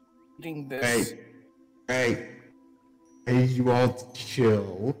eating this. Hey, I need you all to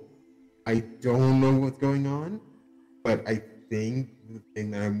chill. I don't know what's going on, but I think the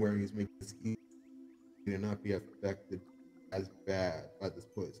thing that I'm wearing is making this easy to not be affected as bad by this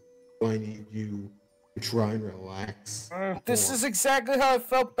place. So I need you to try and relax. This is exactly how I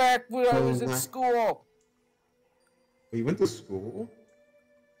felt back when I was in school. Oh, you went to school?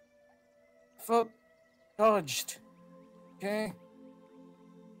 I felt judged. Okay?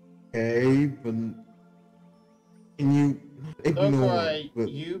 Okay, but can you not ignore? But...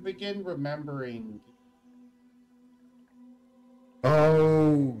 you begin remembering.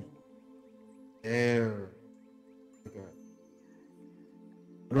 Oh, there. Okay.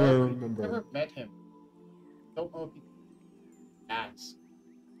 What do I remember? I've never met him. Don't know if he acts.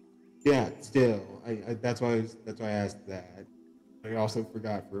 Yeah, still. That's why I asked that. I also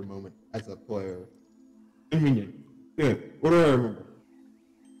forgot for a moment as a player. Convenient. Good. What do I remember?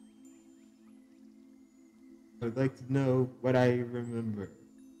 I'd like to know what I remember.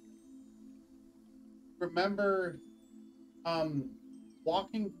 Remember,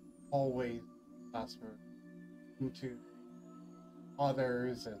 walking hallways, classroom, into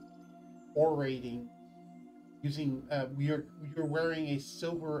others and orating, using you're wearing a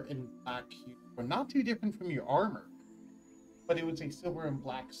silver and black hue, but not too different from your armor, but it was a silver and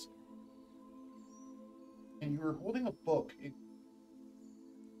black suit. And you were holding a book.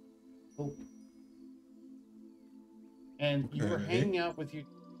 And you were hanging out with your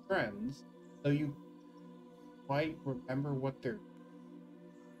friends, so you might remember what they're.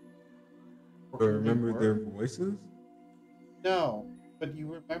 Do I remember their voices? No, but you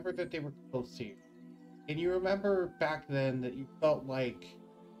remember that they were close to you. And you remember back then that you felt like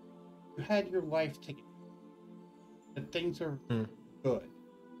you had your life together. That things are good.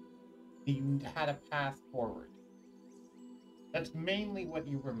 That you had a path forward. That's mainly what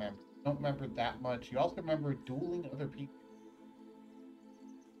you remember. You don't remember that much. You also remember dueling other people.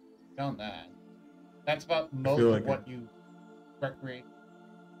 Found that. That's about most of what you recreate.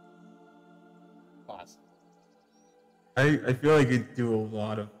 Class. I feel like I do a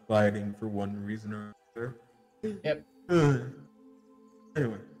lot of fighting for one reason or another. Yep.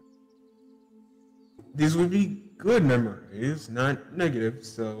 Anyway. These would be good memories, not negative,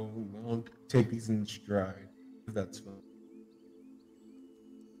 so I'll take these in stride, if that's fun.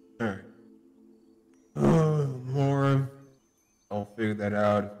 Alright. More. I'll figure that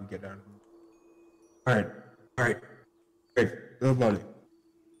out if we get out of here. Alright. Great. Little buddy.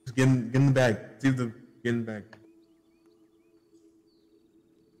 Just get in the bag. Get in the bag.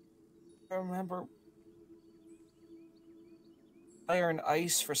 I remember fire and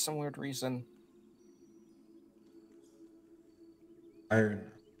ice for some weird reason.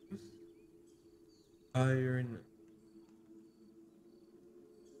 Iron. I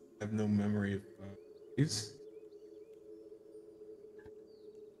have no memory of these.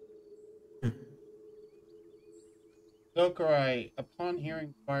 Sakurai, upon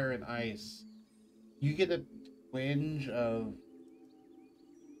hearing fire and ice, you get a twinge of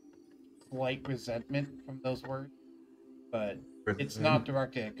slight resentment from those words, but it's not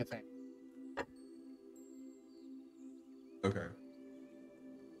directed at Katang. Okay.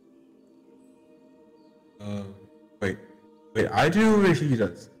 Wait, I do or he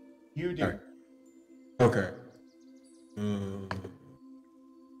does? You do. Right. Okay.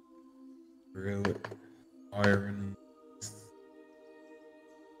 Really? Iron.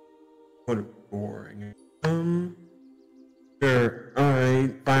 What a boring. Sure.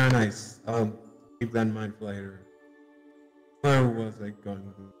 Alright. Fire and ice. I'll keep that in mind for later. Where was I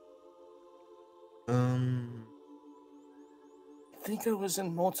going? I think I was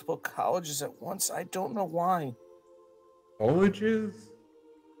in multiple colleges at once. I don't know why. Colleges?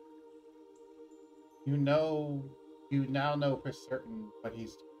 You now know for certain what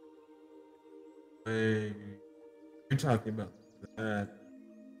he's Hey, you're talking about that.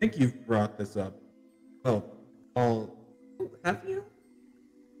 I think you've brought this up. Well, have you?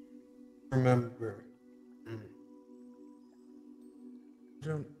 Remember.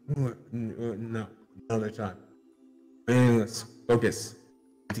 No, another time. Let's focus.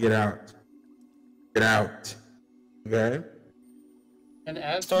 Get out. Get out. Okay? And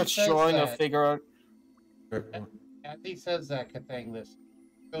as starts drawing a figure out. As he says that, Katang,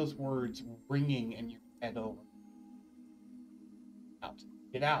 those words ringing in your head over. Out.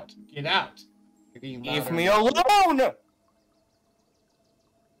 Get out. Get out. Leave me alone!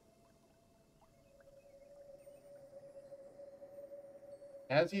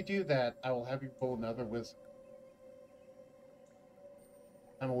 As you do that, I will have you roll another wisdom.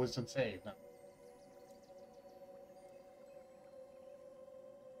 I'm a wisdom save now.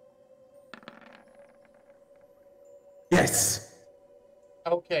 Yes.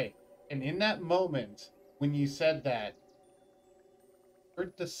 Okay, and in that moment, when you said that, I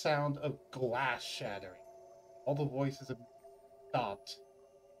heard the sound of glass shattering. All the voices have stopped.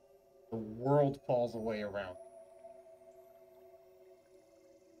 The world falls away around.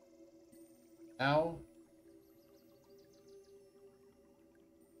 Now,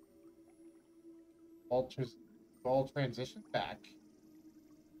 all transition back.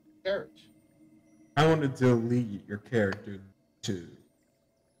 Carriage. I want to delete your character too.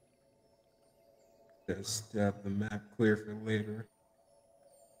 Just to have the map clear for later.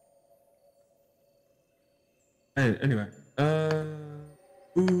 Anyway,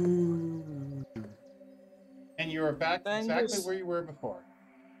 ooh. And you are back exactly Thangus. where you were before.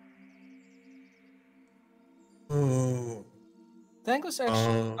 Oh. Thangus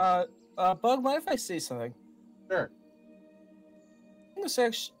actually. Bug, mind if I say something? Sure. Thangus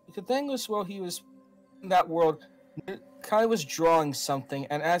actually. Thangus, while he was in that world, kind of was drawing something,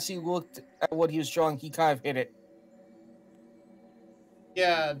 and as he looked at what he was drawing, he kind of hit it.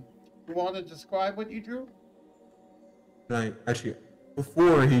 Yeah, you want to describe what you drew? Actually,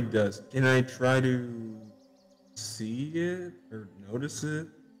 before he does, can I try to see it or notice it?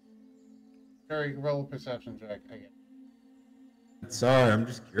 Sure, you can roll a perception check again. Sorry, I'm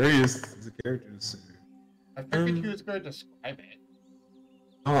just curious as a character to see. I figured he was going to describe it.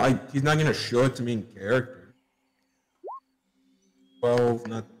 Oh, he's not gonna show it to me in character. 12,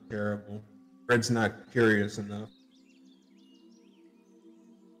 not terrible. Fred's not curious enough.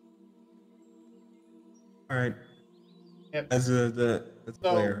 All right. Yep. As a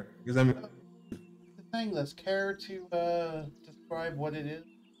player, because I'm. The thing. Let's care to describe what it is.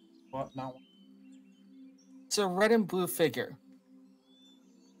 What not? It's a red and blue figure.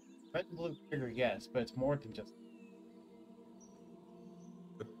 Red and blue figure, yes, but it's more than just.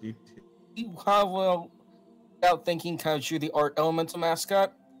 Well, without thinking, kind of drew the art elemental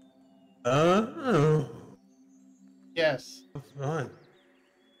mascot. Oh. Yes. Fun.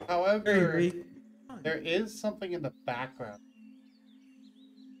 However, there is something in the background.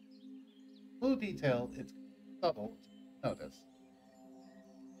 Blue detail, it's subtle. Notice.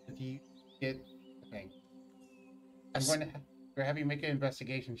 If you get the thing, I'm going to have you make an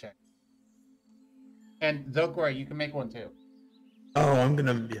investigation check. And Zokrai, you can make one too. Oh, I'm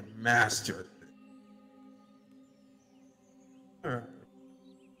gonna be a master.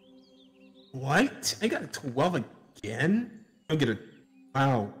 What? I got a 12 again? I get a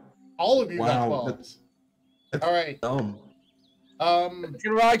wow. All of you got Wow. 12s. That's All right. dumb.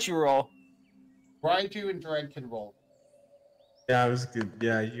 Can Raiju roll? Raiju and Dread can roll. Yeah, I was good.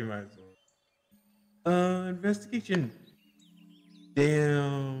 Yeah, you might as well. Investigation.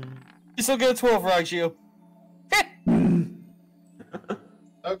 Damn. You still get a 12, Raiju.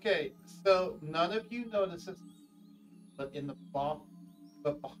 Okay, so none of you notice this, but in the box,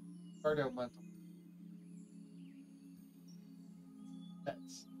 the part elemental.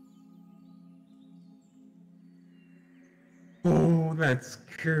 That's Oh, that's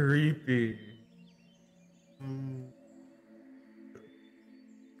creepy.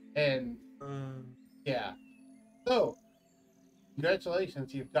 and yeah. So,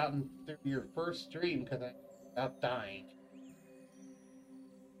 congratulations, you've gotten through your first stream without dying.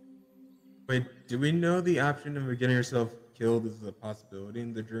 Wait, do we know the option of getting yourself killed is a possibility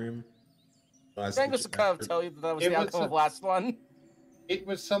in the dream? Thangus will kind of tell you that was the outcome of the last one. It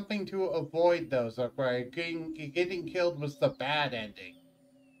was something to avoid, though, Zokrai. Getting killed was the bad ending.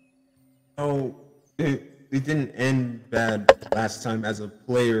 Oh, it didn't end bad last time as a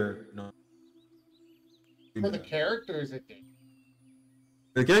player. No. For the characters, it did.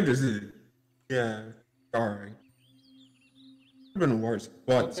 The characters, yeah, sorry. Could have been worse,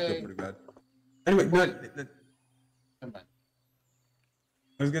 but still pretty bad. Anyway, Come on.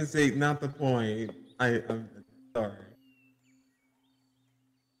 I was gonna say, not the point. I'm sorry.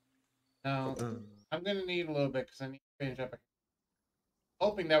 Now, I'm gonna need a little bit because I need to finish up.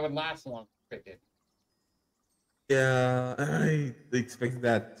 Hoping that would last long. It did. Yeah, I expect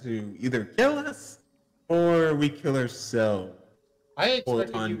that to either kill us or we kill ourselves. I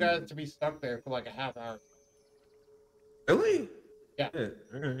expected you guys to be stuck there for like a half hour. Really? Yeah.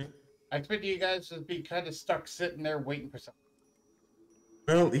 Alright. I expected you guys to be kind of stuck sitting there waiting for something.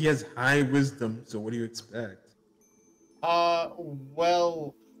 Well, he has high wisdom, so what do you expect?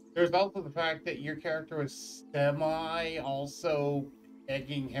 Well, there's also the fact that your character was also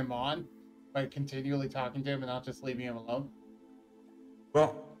egging him on by continually talking to him and not just leaving him alone.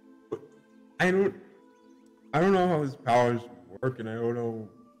 Well, I don't know how his powers work, and I don't know.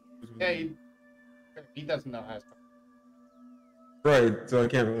 Yeah, he doesn't know how to. Right, so I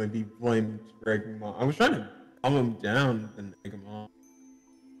can't really be blamed for breaking him off. I was trying to calm him down and egg him off.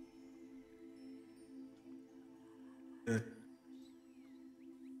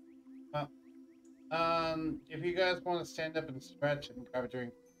 If you guys want to stand up and stretch and grab a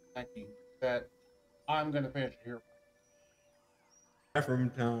drink, thank you. That I'm gonna finish here. Bathroom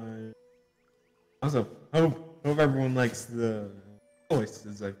time. Also, hope everyone likes the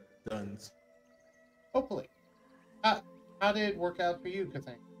voices I've done. Hopefully. How did it work out for you,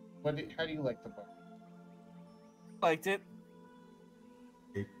 Kathleen? How do you like the book? Liked it.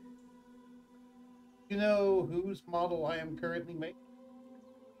 You know whose model I am currently making?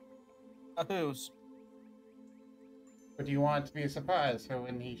 Whose? Or do you want it to be a surprise for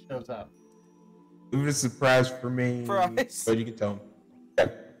when he shows up? It was a surprise for me. Surprise. But you can tell him. Yeah,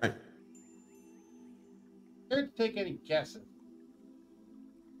 right. Care to take any guesses?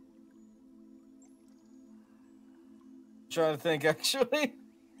 Trying to think, actually.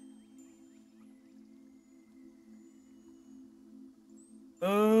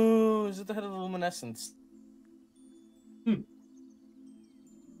 Oh, is it the head of the luminescence? Yeah.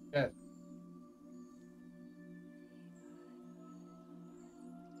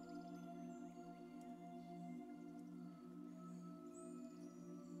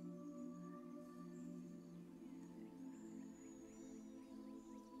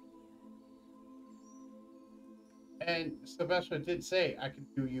 And Sylvester did say I could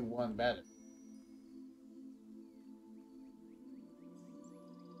do you one better.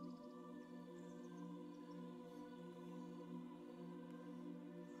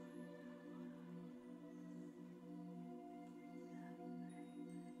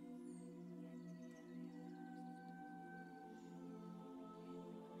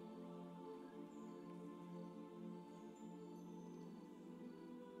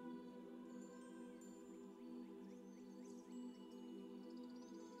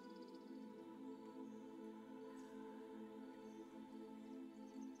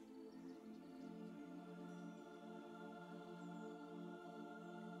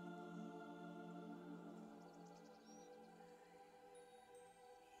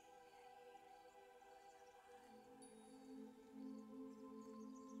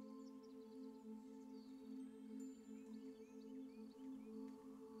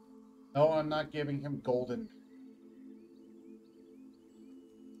 No, I'm not giving him golden.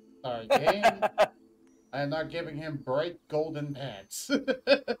 Sorry, game. I am not giving him bright golden pants.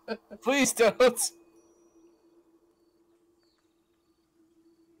 Please don't.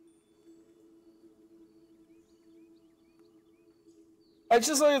 I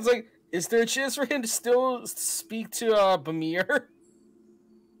just like, it's like, is there a chance for him to still speak to Bamir?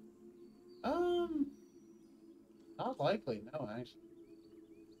 Not likely. No, actually.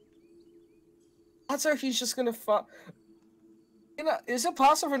 Odds are he's just gonna fall. You know, is it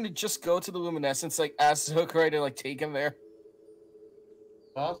possible for him to just go to the luminescence, like ask Zokurai to like take him there?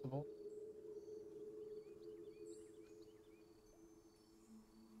 Possible.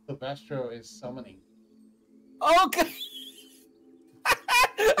 Silvestro is summoning. Okay.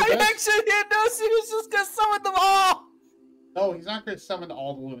 I actually didn't know he was just gonna summon them all. No, he's not going to summon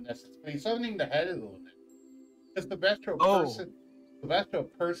all the luminescence, but he's summoning the head of the luminescence. Because Silvestro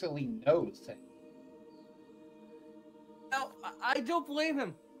personally knows that. No, I don't blame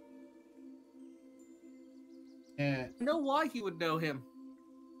him. Yeah. I know why he would know him.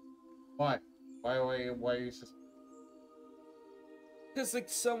 Why? Why are you suspicious? Because like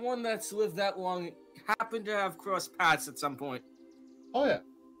someone that's lived that long happened to have crossed paths at some point. Oh yeah.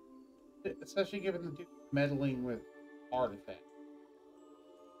 Especially given the dude meddling with artifacts.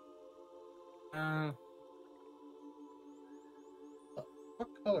 What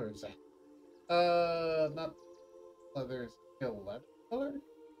color is that? Not leather. Is it a leather color?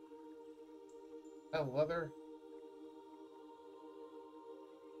 That leather?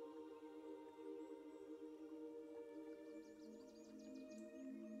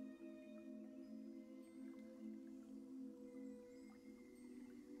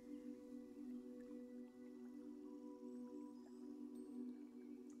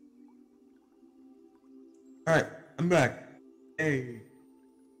 Alright, I'm back. Hey.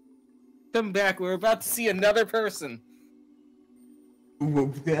 Come back, we're about to see another person.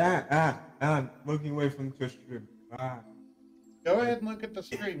 I'm looking away from the Twitch stream. Go ahead and look at the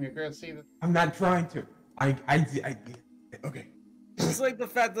stream. You're gonna see that. I'm not trying to. Okay. It's like the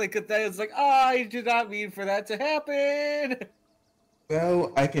fact like that it's like, oh, I did not mean for that to happen.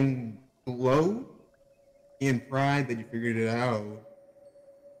 Well, I can glow in pride that you figured it out.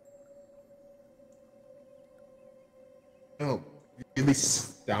 Oh, really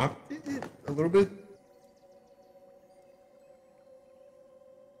stopped it a little bit?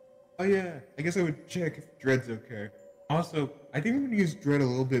 Oh yeah, I guess I would check if Dread's okay. Also, I think I'm gonna use Dread a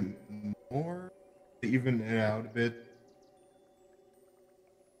little bit more to even it out a bit.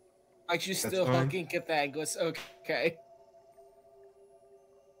 Like you That's still fine. fucking Pythagoras. Okay.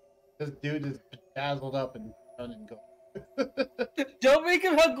 This dude is bedazzled up and done and go. Don't make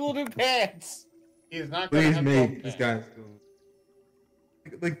him have golden pants. He's not gonna Please have make gold this pants. guy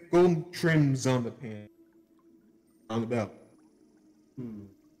like gold trims on the pants, on the belt.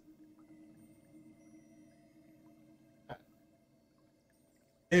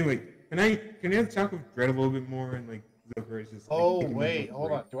 Anyway, can I talk with Dread a little bit more and like Zucker is just like Oh taking a wait, little hold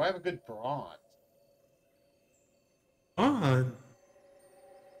break? on. Do I have a good bronze? On.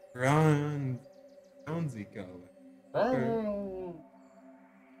 Brownsy color. Oh.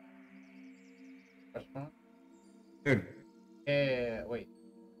 Restaurant? Good. Yeah, wait.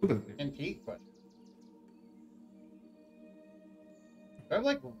 Look at this. Antique question. Do I have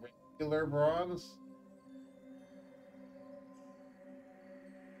like regular bronze?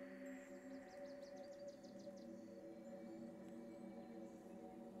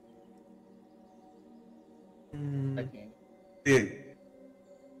 I can't. Big.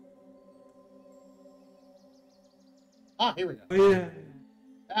 Ah, here we go. Oh yeah.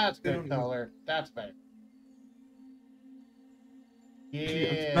 That's They good don't know. color. That's better. I'm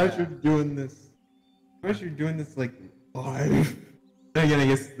surprised you're Yeah. doing this. I'm surprised you're doing this like live. And again, I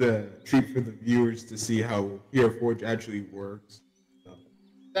guess the treat for the viewers to see how Hero Forge actually works. So,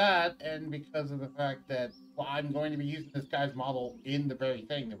 That, and because of the fact that I'm going to be using this guy's model in the very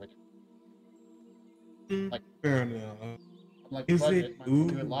thing that we're doing. Like, fair enough. I'm like, Is budget, it? might as well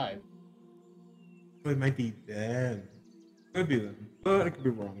do Ooh. it live. It might be them. Could be them, but I could be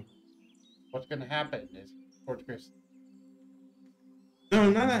wrong. What's going to happen is Forge Chris. No,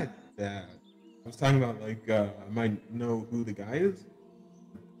 not that. I was talking about like I might know who the guy is.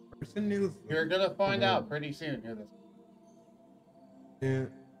 Person is. You're going to find out pretty soon who this is. Yeah.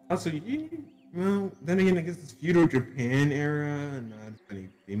 Also, well, then again, I guess it's feudal Japan era, and not any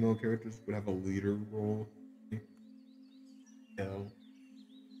female characters would have a leader role. No.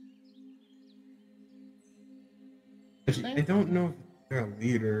 Actually, I don't know if they're a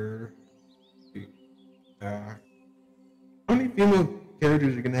leader. How many female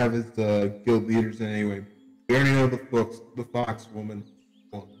characters you're gonna have as the guild leaders anyway? We already know the fox woman.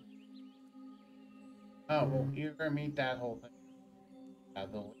 Oh, well, you're going to meet that whole thing.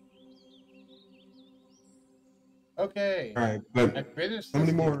 Okay. Alright, I but finished how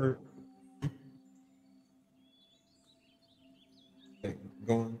many this more? Okay,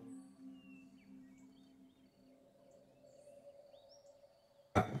 go on.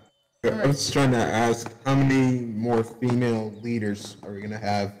 I was trying to ask, how many more female leaders are we gonna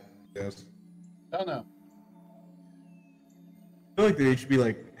have? Yes. Don't know. I feel like they should be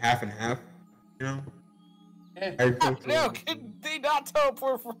like half and half, you know? No, can they not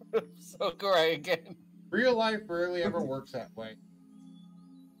teleport from Sakurai again? Real life rarely ever works that way.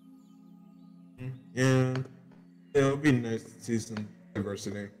 Yeah. It would be nice to see some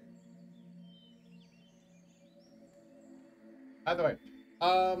diversity. By the way,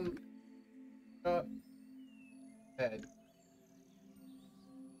 head.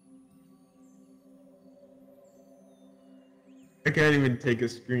 I can't even take a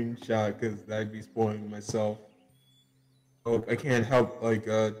screenshot because that'd be spoiling myself. Oh, I can't help like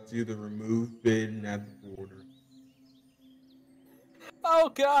do the remove bit and add the border. Oh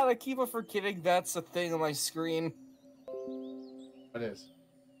god, I keep on forgetting that's a thing on my screen. What is?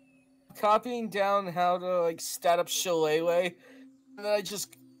 Copying down how to like stat up Shillelagh, and then I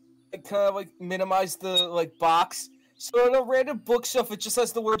just kind of like minimize the like box. So in a random bookshelf, it just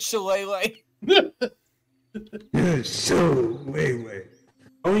has the word Shillelagh. So wait.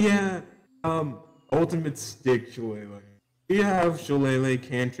 Oh yeah, ultimate stick shillelagh. Do you have shillelagh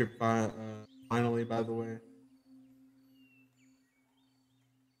cantrip finally, by the way?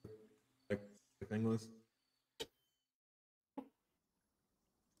 Like the thing list.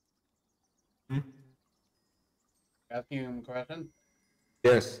 Asking him a question?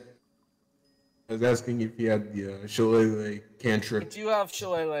 Yes. I was asking if you had the shillelagh I cantrip. do have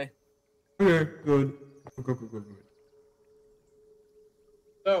Shillelagh. Okay, good. Good.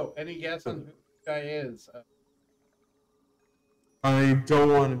 So, any guess on who this guy is? I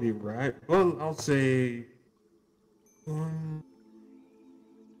don't want to be right. Well, I'll say.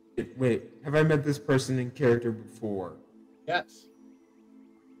 Wait, have I met this person in character before? Yes.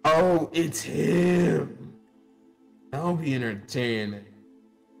 Oh, it's him. That'll be entertaining.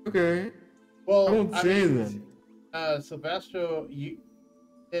 Okay. Well, I won't say mean, then. Silvestro,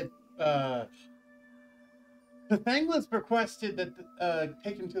 the thing was requested that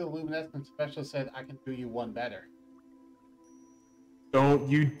take him to the luminescence specialist said I can do you one better. Don't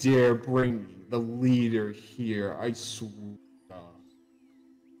you dare bring the leader here, I swear.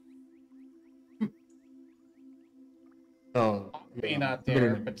 Oh, Me not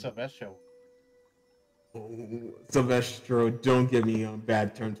there, but Silvestro. Oh, Silvestro, don't get me on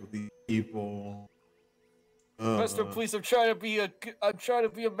bad terms with these people. Silvestro, please, I'm trying to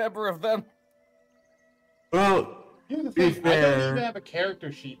be a member of them. Well, here's the be thing, fair. I don't even have a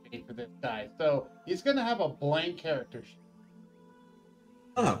character sheet made for this guy, so he's gonna have a blank character sheet.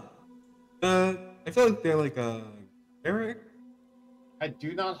 Oh. I feel like they're like Eric. I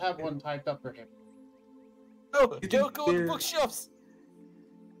do not have one typed up for him. Oh, don't go on the bookshelves.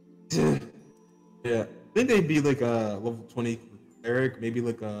 Yeah. I think they'd be like a level 20 Eric, maybe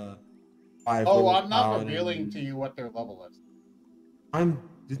like a 5 Oh, level I'm not Paladin. revealing to you what their level is.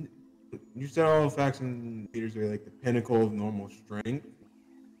 You said all faction leaders are like the pinnacle of normal strength,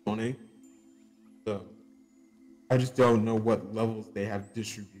 20. So I just don't know what levels they have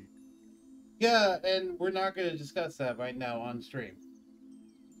distributed. Yeah, and we're not going to discuss that right now on stream.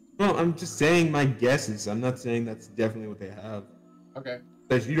 Well, I'm just saying my guesses. I'm not saying that's definitely what they have. Okay.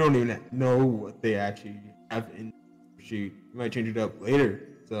 Because you don't even know what they actually have in the sheet. You might change it up later.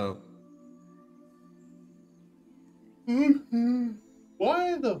 So.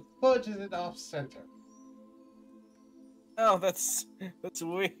 Why the fudge is it off center? Oh, that's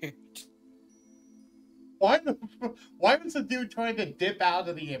weird. Why was the dude trying to dip out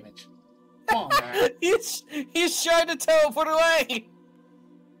of the image? Come on, man. he's trying to teleport away.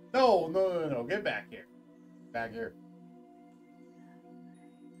 No. Get back here. Back here.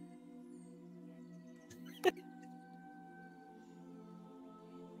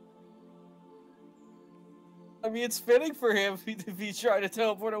 I mean, it's fitting for him if he's trying to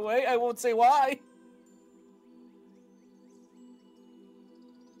teleport away. I won't say why.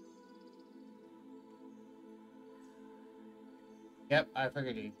 Yep, I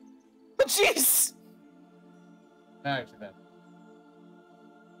figured he. Oh, jeez! Not actually bad.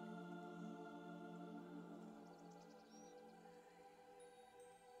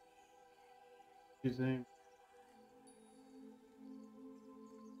 Using.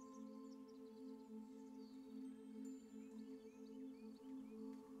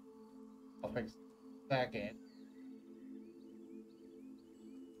 I'll fix that game.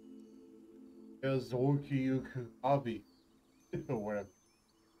 Yozoki Yukuabi. Or whatever.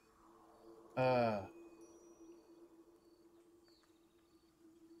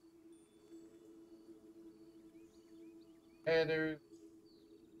 Headers.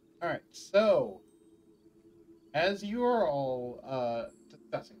 Alright, so as you are all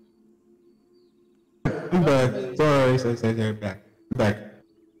discussing. I'm back. Sorry, I'm back. I'm back.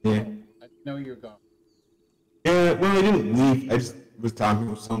 Yeah. I know you're gone. Yeah, well, I didn't leave. I just was talking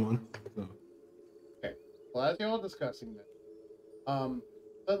with someone. So. Okay. Well, as you're all discussing this,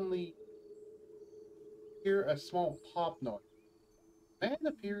 suddenly hear a small pop noise. A man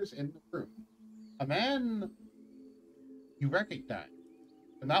appears in the room. A man you recognize,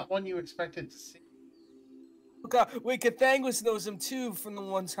 but not one you expected to see. Oh god, wait, Cathangos knows him too from the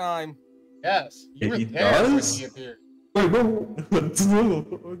one time. Yes, you were He there when does? he appeared. Wait,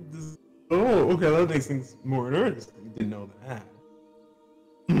 oh, okay, that makes things more interesting. Didn't know that.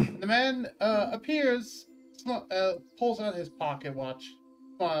 The man appears, pulls out his pocket watch,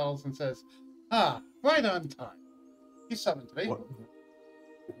 smiles, and says, "Ah, right on time. You summoned me." What?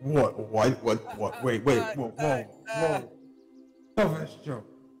 Wait, whoa. Silvestro,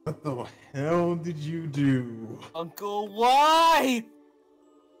 what the hell did you do? Uncle, why?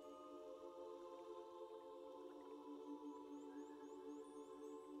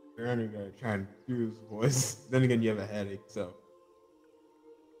 You're only gonna try and do his voice. Then again, you have a headache, so.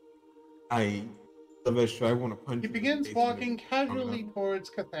 Silvestro, I want to punch He you. begins walking casually towards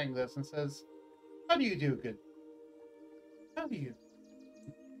Cathangos and says, "How do you do, good? How do you?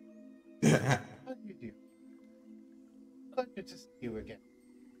 How do you do? Pleasure to see you again.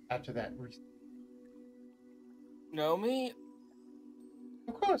 After that recent. Know me?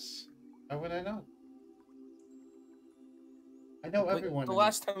 Of course. How would I know? I know everyone. The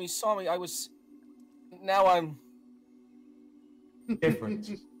last time you saw me, I was. Now I'm. Different.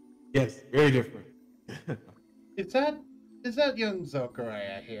 Yes, very different. Is that young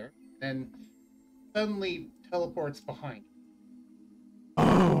Zokaraya here? And suddenly teleports behind.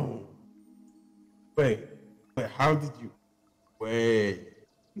 Oh. Wait, how did you? Wait.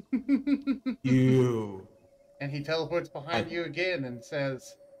 You. And he teleports behind you again and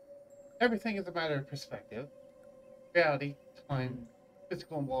says, "Everything is a matter of perspective. reality, time,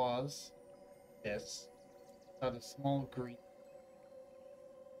 physical laws. This, not a small green.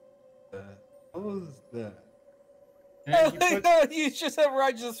 What was that? And You just have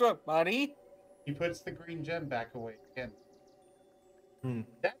right just what, buddy? he puts the green gem back away again. Hmm.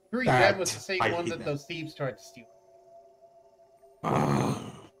 That green That, gem was the same I one hate that that. those thieves tried to steal.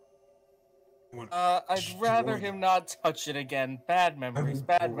 I'd rather him not touch it again. Bad memories,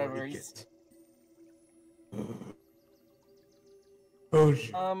 bad memories. Oh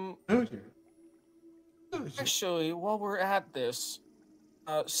shit. Um, Oh shit. Oh shit. actually, while we're at this,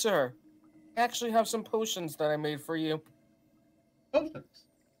 sir, I actually have some potions that I made for you. Potions.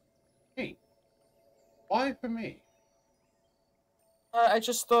 Hey, why for me? I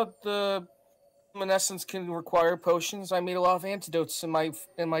just thought the luminescence can require potions. I made a lot of antidotes in my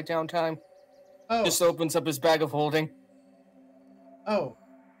downtime. Oh, Just opens up his bag of holding. oh.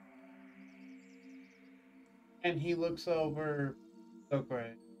 And he looks over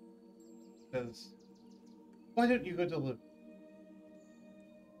Sokray. Says, "Why don't you go deliver?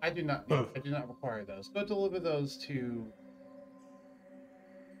 I do not need. I do not require those. Go deliver those to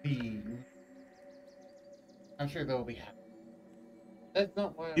the. I'm sure they'll be happy. That's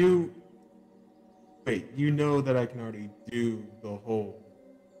not why. You wait. You know that I can already do the whole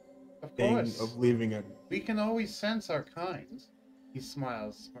Of thing course, of leaving it. we can always sense our kind." He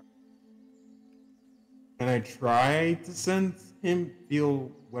smiles. Can I try to sense him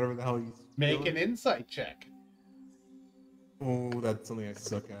feel whatever the hell he's Make feeling? an insight check. Oh, that's something I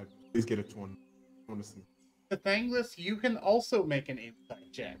suck at. Please get a 20. I want to see. The Thangless, you can also make an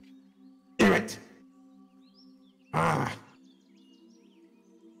insight check. Damn it! Ah.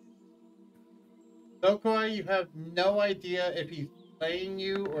 Sokrai, you have no idea if he's playing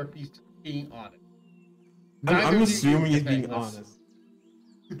you or if he's being honest. I'm assuming he's being Thangless. honest.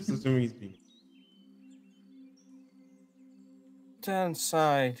 I'm just assuming he's being.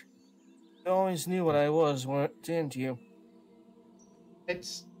 Inside. You always knew what I was, didn't you?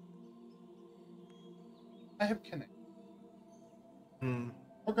 It's. I have connected.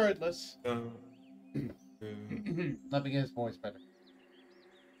 Regardless. Let me get his voice better.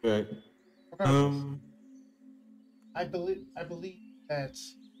 Right. Regardless, I believe that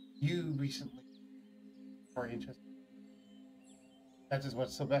you recently are interested. That is what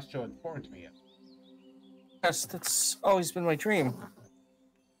Silvestro informed me of. Yes, that's always been my dream.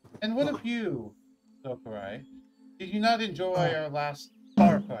 And what of you, Sokrai? Did you not enjoy our last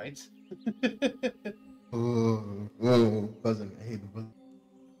bar fight? Buzzing. I hate the buzzing.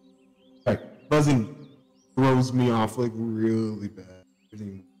 Right. Buzzing throws me off like really bad.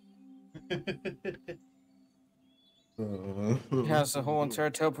 He has the whole entire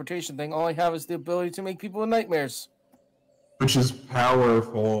teleportation thing. All I have is the ability to make people in nightmares. Which is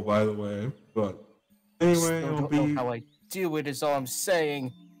powerful, by the way. But anyway, I don't know how I do it, is all I'm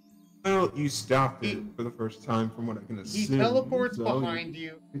saying. Well, you stopped it for the first time, from what I can assume. He teleports behind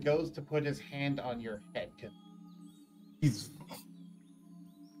you and goes to put his hand on your head.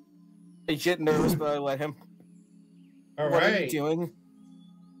 I get nervous, but I let him. All what right. are you doing?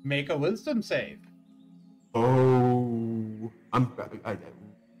 Make a wisdom save. Oh, I'm bad. I did.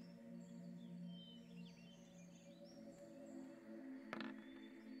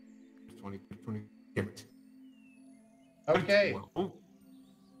 Twenty. Damn it. Okay. Oh.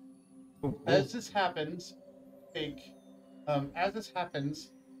 As this happens,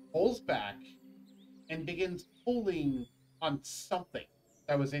 pulls back and begins pulling on something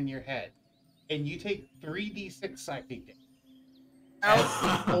that was in your head. And you take 3d6 psychic damage as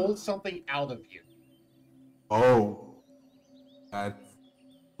he pulls something out of you. Oh. That's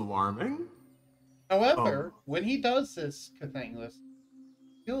alarming. However, when he does this, Cathangless,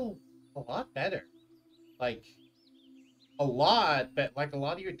 you feel a lot better. Like, a lot, but like a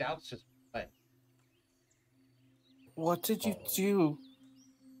lot of your doubts just went. What did you do?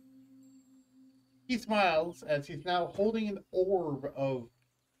 He smiles as he's now holding an orb of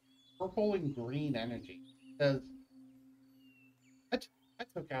purple and green energy. He says, I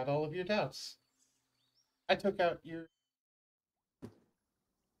took out all of your doubts. I took out your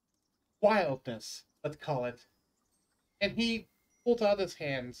wildness, let's call it. And he pulls out his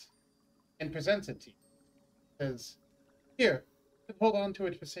hands and presents it to you. He says, here, hold on to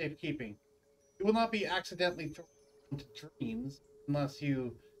it for safekeeping. You will not be accidentally thrown into dreams unless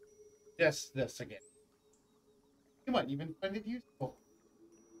you test this again. You might even find it useful.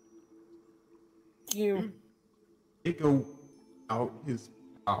 You. It go out his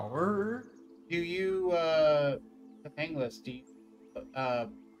power? Do you, Cathangless, do you, are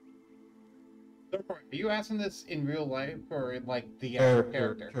you asking this in real life or in, like, the actual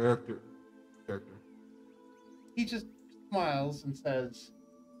character? Character. he just smiles and says,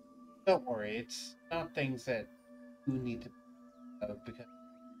 "Don't worry, it's not things that you need to know because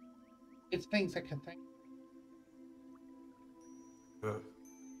it's things that can think."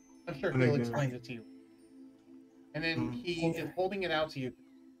 I'm sure he'll explain it to you. And then he is holding it out to you.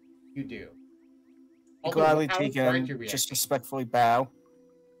 You do. Gladly take it and just respectfully bow.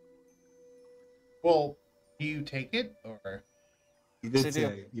 Well, do you take it or? He did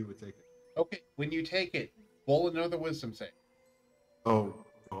say he would take it. Okay, when you take it, roll another wisdom save. Oh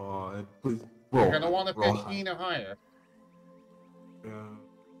God! Please. You're gonna want a 15 or higher. Yeah.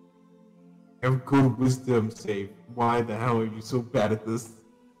 Have a good wisdom save. Why the hell are you so bad at this?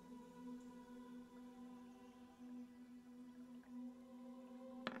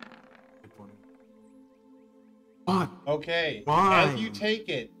 What? Okay. Why? As you take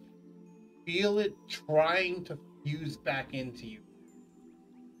it, feel it trying to fuse back into you.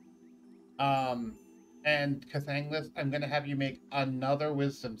 And Cathanglis, I'm gonna have you make another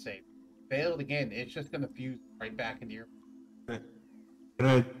wisdom save. Failed again, it's just gonna fuse right back into your. Can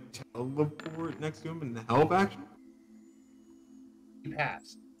I teleport next to him in the help action? He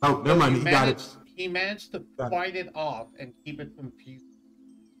passed. Oh, never mind. He got it. He managed to fight it off and keep it from fusing.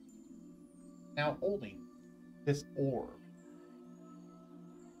 Now holding this orb.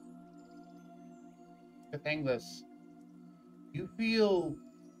 Cathanglis, you feel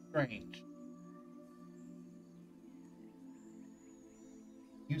strange.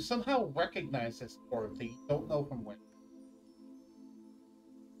 You somehow recognize this orb that you don't know from where.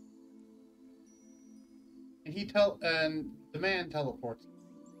 And the man teleports.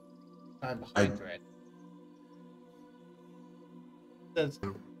 I'm behind Red. Says,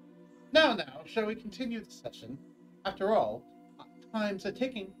 now, shall we continue the session? After all, time's a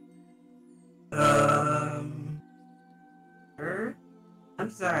ticking. Sure? I'm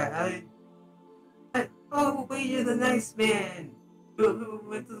sorry, oh, wait, you're the nice man who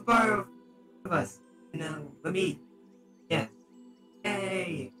went to the bar with us. No, let me. Yeah.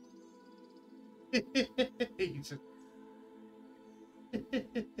 Hey!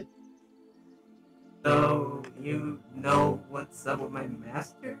 So, you know what's up with my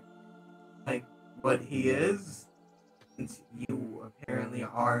master? Like, what he is? Since you apparently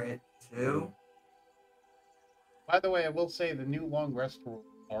are it too? By the way, I will say the new long rest rules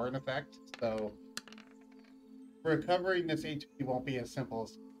are in effect, so recovering this HP won't be as simple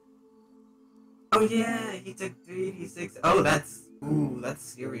as. Oh yeah, he took 3d6. Oh, that's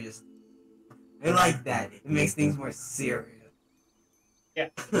serious. I like that. It makes things more serious. Yeah.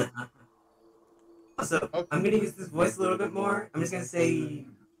 Also, okay. I'm gonna use this voice a little bit more. I'm just gonna say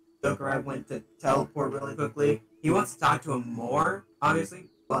Dokurai went to teleport really quickly. He wants to talk to him more,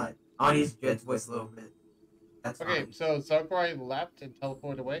 obviously, but I'll use Jed's voice a little bit. That's okay, fine. So Dokurai left and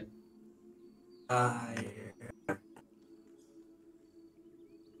teleported away? Yeah.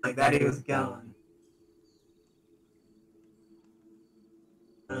 Like that, he was gone.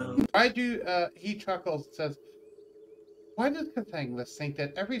 He chuckles and says, why does Cathanglis think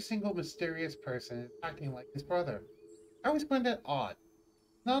that every single mysterious person is acting like his brother? I always find that odd.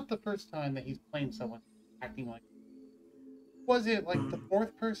 Not the first time that he's playing someone acting like. Was it like the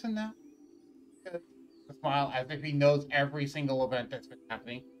fourth person now? A smile as if he knows every single event that's been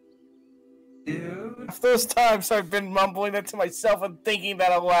happening. Dude. Those times I've been mumbling it to myself and thinking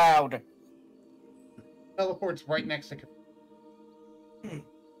that aloud. Teleports right next to. Hey.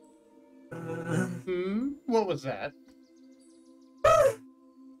 What was that?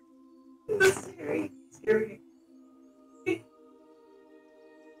 Scary.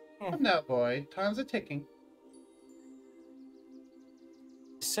 No, boy. Time's a ticking.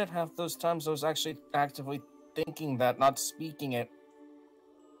 I said half those times I was actually actively thinking that, not speaking it.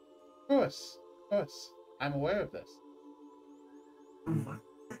 Of course. I'm aware of this.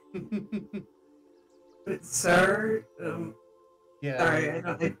 Sir, yeah. Sorry, I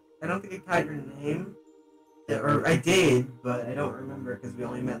don't think I caught your name. Or I did, but I don't remember because we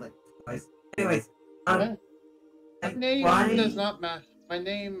only met like twice. Anyways, my name does not matter. My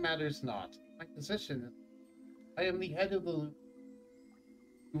name matters not. My position. I am the head of the loop.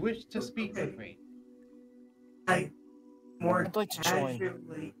 You wish to speak with me? I'd like to join.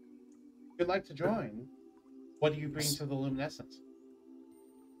 You'd like to join? What do you bring to the luminescence?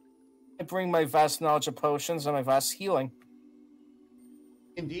 I bring my vast knowledge of potions and my vast healing.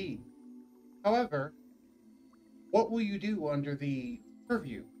 Indeed. However, what will you do under the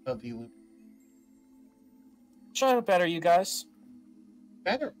purview of the loop? Try to better you guys.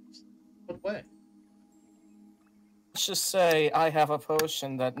 Better? What way? Let's just say I have a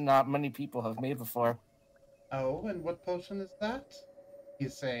potion that not many people have made before. Oh, and what potion is that?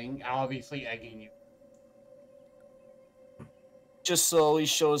 He's saying, obviously egging you. just slowly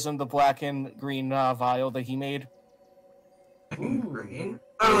shows him the black and green vial that he made. Green?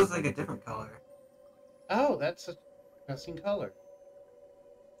 Oh, it was like a different color. Oh, that's a interesting color.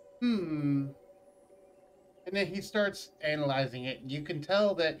 And then he starts analyzing it. You can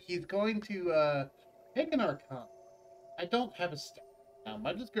tell that he's going to take an arcana. I don't have a stat now.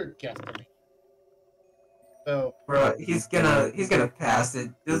 I'm just gonna guesstimate. So, Bro, he's gonna pass it.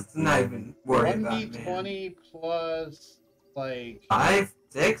 Just not even worry about it, man. 1d20 plus like 5,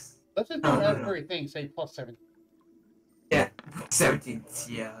 6. Let's just do an arbitrary thing. Say plus 17. Yeah, 17.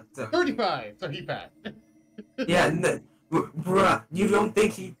 Yeah, 35. So he passed. Yeah, bruh, you don't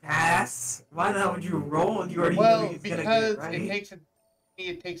think he passed? Why the hell would you roll? You already know he's gonna get it right. It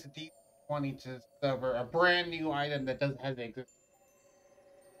takes a d20 to discover a brand new item that doesn't have the existence.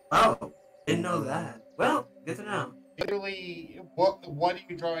 Oh, didn't know that. Well, good to know. Literally, what are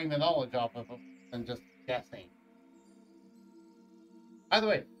you drawing the knowledge off of than just guessing? By the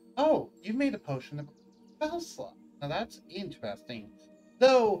way, you made a potion of spell slot. Now that's interesting.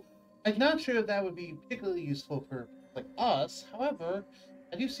 Though, I'm not sure if that would be particularly useful for like us. However,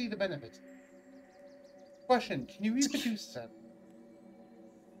 I do see the benefits. Question: can you reproduce them?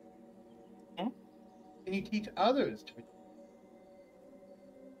 Can you teach others to?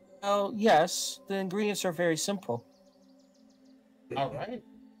 Oh, yes. The ingredients are very simple. All right.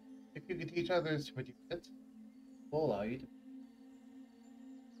 If you can teach others to produce it, we'll allow you to.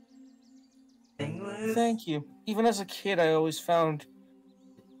 Thank you. Even as a kid, I always found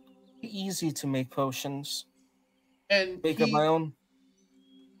it easy to make potions. And make up my own.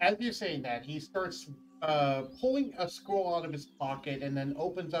 As you're saying that, he starts pulling a scroll out of his pocket and then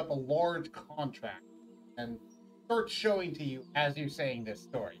opens up a large contract and starts showing to you as you're saying this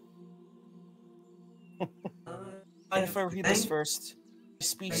story. Mind if I read this first?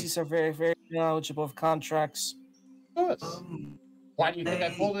 Species are very, very knowledgeable of contracts. Of course. Why do you think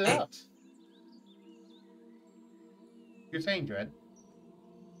I pulled it out? You're saying, Dread?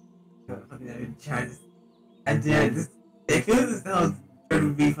 I did. It feels as though it's going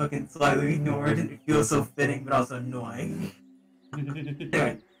to be fucking slightly ignored, and it feels so fitting, but also annoying.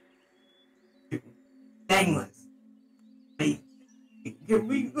 Anyway. Dangless. Wait, can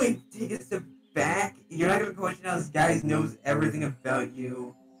we, take a step back? You're not going to question how this guy knows everything about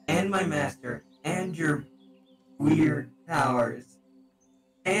you, and my master, and your weird powers.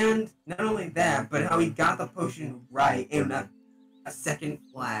 And not only that, but how he got the potion right, and not a second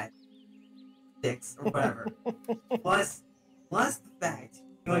flat 6 or whatever. plus the fact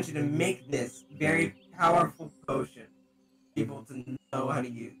he wants you to make this very powerful potion for people to know how to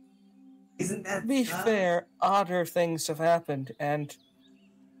use. Isn't that? To be fair, odder things have happened, and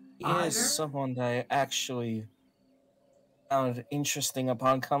he is someone that I actually found interesting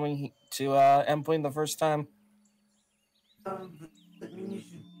upon coming to Endpoint the first time. I mean, you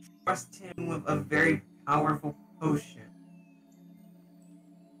should trust him with a very powerful potion.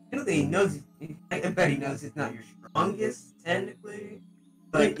 I don't think he knows. I bet he knows it's not your strongest, technically,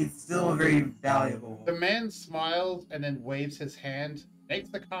 but it's still very valuable. The man smiles and then waves his hand, makes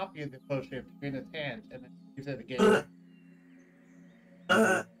the copy of the potion between his hands, and then gives it again.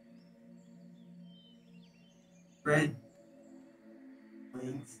 Red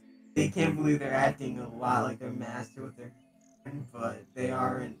Wings. They can't believe they're acting a lot like their master with their friend, but they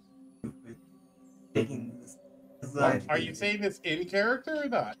aren't stupid. Taking this. Are you saying this in character or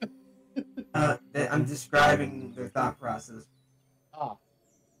not? I'm describing their thought process. Ah.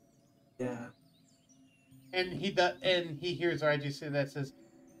 Yeah. And he hears Raiju say that, says,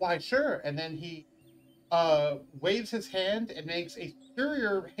 "Why, sure." And then he waves his hand and makes a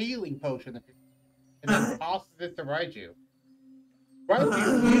superior healing potion, and then tosses it to Raiju.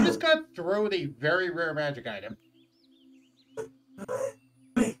 Raiju, you just got thrown a very rare magic item.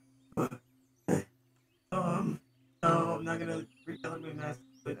 No, I'm not gonna retell my master,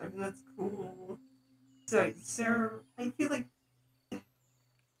 but I mean, that's cool. Sorry, Sarah, I feel like...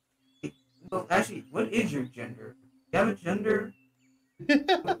 Well, actually, what is your gender? Do you have a gender?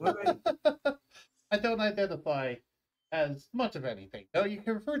 I don't identify as much of anything, though you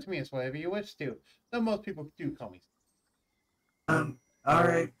can refer to me as whatever you wish to. Though most people do call me.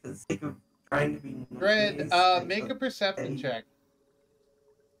 Alright, for the sake of trying to be nice. Dread, make a perception check.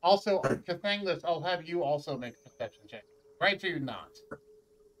 Also, Cathangless, I'll have you also make a perception check. Right or you're not?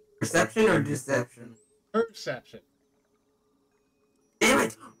 Perception or deception? Perception. Damn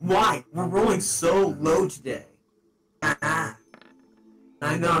it! Why? We're rolling so low today. I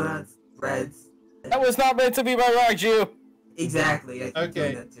know that's Red's. That was not meant to be my Raiju! Exactly, I keep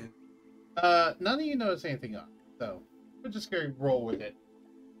doing that too. None of you notice anything on it, so we're just gonna roll with it.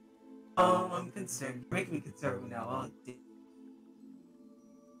 I'm concerned. You're making me concerned now.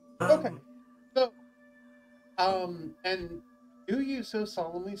 Okay. So, and do you so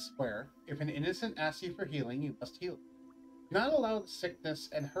solemnly swear, if an innocent asks you for healing, you must heal. Do not allow the sickness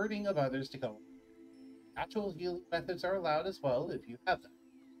and hurting of others to go. Natural healing methods are allowed as well if you have them.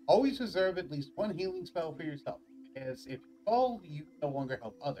 Always reserve at least one healing spell for yourself, as if you fall, you no longer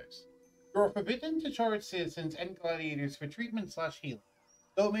help others. You are forbidden to charge citizens and gladiators for treatment/healing,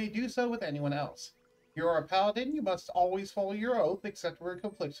 though may do so with anyone else. If you are a paladin, you must always follow your oath, except where it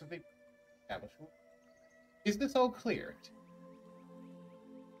conflicts with the established rule. Is this all clear?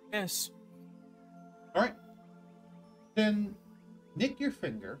 Yes. All right. Then nick your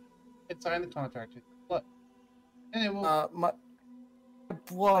finger and sign the contract with your blood, and it will. My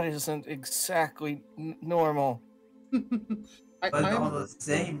blood isn't exactly normal. But all the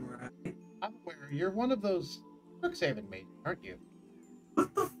same, right? I'm aware you're one of those Brookhaven mates, aren't you?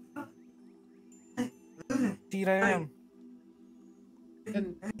 What the fuck? Indeed, I am.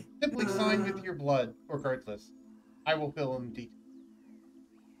 Then simply sign with your blood, regardless. I will fill in details.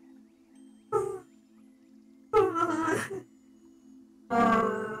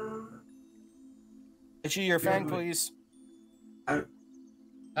 Issue your fang, please.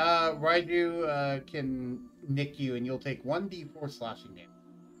 Raiju can nick you, and you'll take 1d4 slashing damage.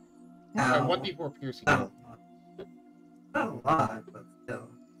 1d4 piercing damage. Not a lot, but still.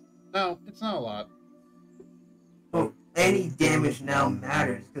 No, it's not a lot. Well, any damage now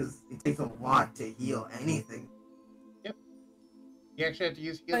matters, because it takes a lot to heal anything. Yep. You actually have to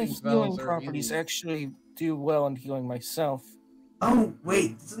use My healing spells healing or properties healing... actually do well in healing myself. Oh,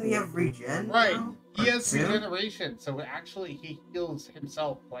 wait, doesn't he have regen? Right. Now? He has regeneration, so actually he heals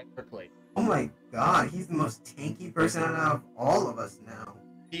himself quite quickly. Oh my god, he's the most tanky person out of all of us now.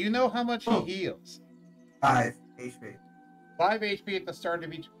 Do you know how much he heals? 5 HP. 5 HP at the start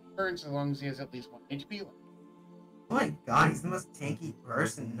of each turn, as long as he has at least 1 HP left. Oh my god, he's the most tanky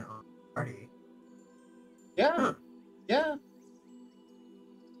person now. Party. Yeah. Huh. Yeah.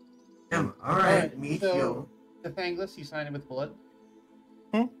 Alright, me so, heal. The Thangless, you sign it with blood?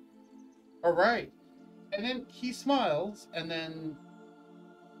 Hmm? Alright. And then he smiles, and then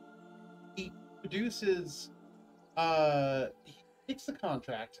he produces, he takes the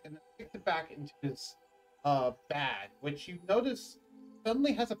contract, and then sticks it back into his, bag, which you notice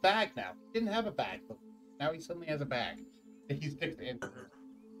suddenly has a bag now. He didn't have a bag before. Now he suddenly has a bag that he sticks in.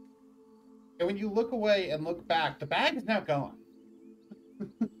 And when you look away and look back, the bag is now gone.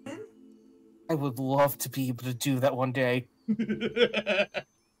 I would love to be able to do that one day.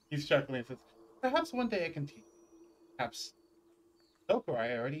 He's chuckling and says, perhaps one day I can teach. Perhaps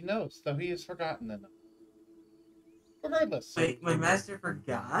Tokurai already knows, though he has forgotten enough. Regardless. Wait, my master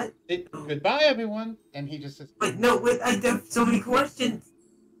forgot? Goodbye, everyone. And he just says, Wait, no, wait, I have so many questions.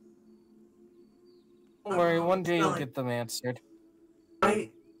 Don't worry, one day you'll get them answered.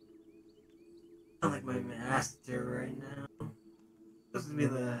 I sound like my master right now. This would be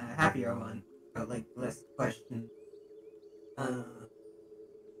the happier one. Like less questions. Not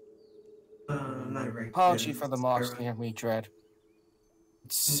a very Apology for the moss near me, Dread.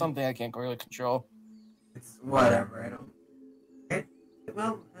 It's something I can't really control. It's whatever, I don't... Okay.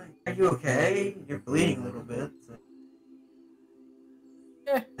 Well, are you okay? You're bleeding a little bit, so...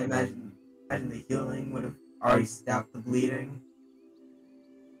 Yeah. I imagine the healing would have already stopped the bleeding.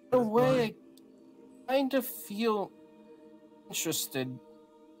 In a way, I kind of feel interested.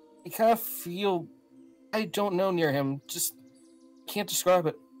 I kind of feel I don't know near him. Just can't describe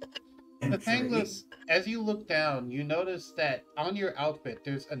it. The Thangless, as you look down, you notice that on your outfit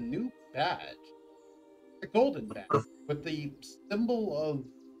there's a new badge. A golden badge with the symbol of...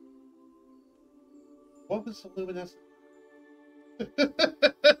 What was the luminescent?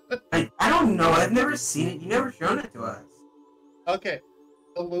 I don't know. I've never seen it. You never shown it to us. Okay.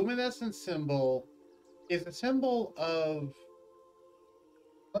 The luminescent symbol is a symbol of...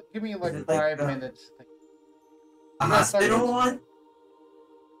 Give me like 5 minutes. A hospital one?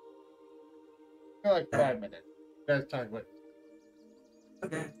 Like 5 minutes. You guys talk about it.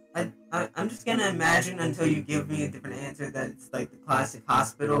 Okay. I'm just gonna imagine until you give me a different answer that it's like the classic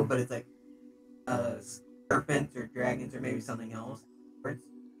hospital, but it's like serpents or dragons or maybe something else.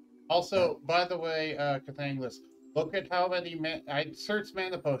 Also, by the way, Cathanglis, look at how many I searched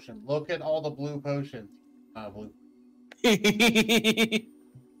mana potion. Look at all the blue potions. Blue.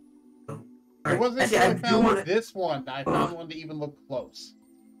 It wasn't until I found this one that I found one to even look close.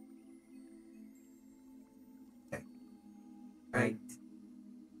 Right.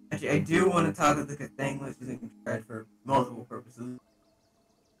 Actually, I do want to talk with the Cathanglis using Dread for multiple purposes.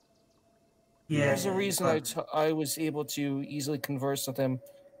 Yeah. There's a reason I was able to easily converse with him.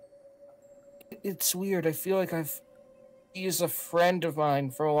 It's weird. I feel like I've He is a friend of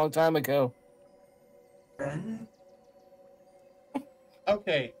mine from a long time ago. Friend?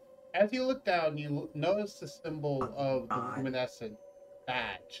 Okay. As you look down, you notice the symbol of the luminescent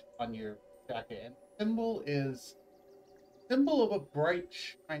badge on your jacket, and the symbol is symbol of a bright,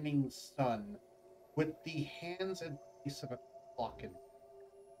 shining sun with the hands and face of a clock in it.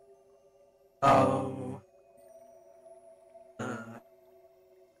 Oh.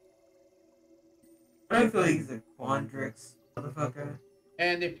 I feel like he's a Quandrix motherfucker.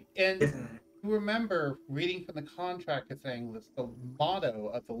 And Isn't it? you remember reading from the contract thing, the motto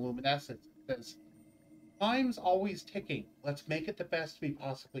of the luminescence says, "Time's always ticking. Let's make it the best we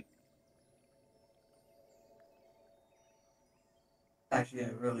possibly can." Actually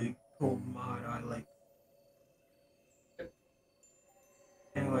a really cool mod. I like.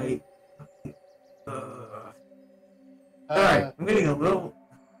 Anyway. Alright, I'm getting a little.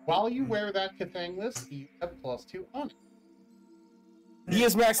 While you wear that Cathangless, you have +2 on it. He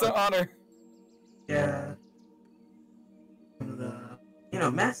is maxed out honor. Yeah. The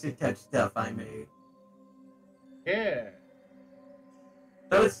Master Touch stuff I made. Yeah.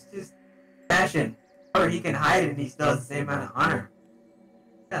 So it's just passion. Or he can hide it and he still has the same amount of honor.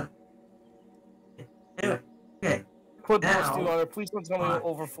 Yeah. Anyway, okay. Put Now- +2 honor. Please don't tell me it'll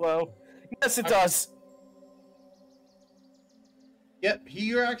overflow. Yes, it Okay. does. Yep,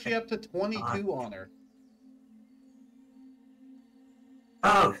 you're actually up to 22 honor.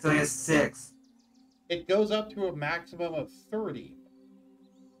 Oh, so he has 6. It goes up to a maximum of 30.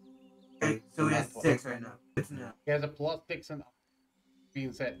 Okay, so he has 6 right now. Good to know. He has a +6 in honor.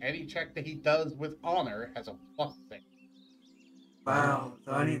 Means that any check that he does with honor has a +6. Wow.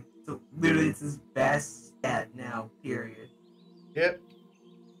 So literally it's his best stat now, period. Yep.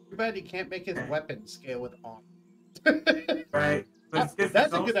 Too bad he can't make his weapon scale with honor. Right? But it's good for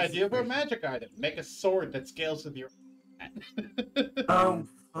That's a soul good idea for a situation. magic item. Make a sword that scales with your Oh,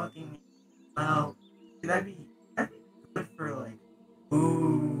 fucking. Well, that'd be good for, like.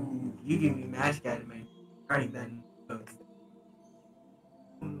 Ooh, you give me magic item and starting then.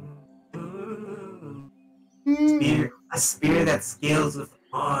 A spear that scales with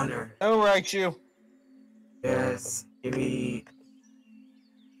honor. Alright, you. Yes, give me.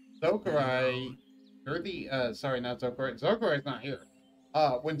 Zokurai, you're the sorry, not Zokurai. Zokurai's not here.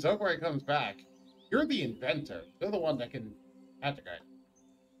 When Zokurai comes back, you're the inventor. You're the one that can magic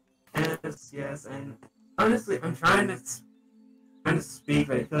item. Yes, and honestly, I'm trying to speak,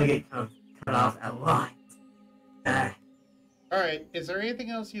 but I feel like I kind of cut off a lot. Alright, is there anything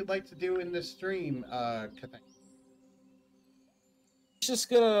else you'd like to do in this stream, Kathan?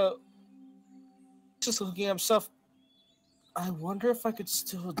 Just looking up stuff. I wonder if I could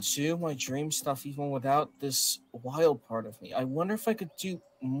still do my dream stuff even without this wild part of me. I wonder if I could do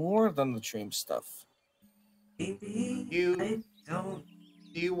more than the dream stuff. Maybe I don't.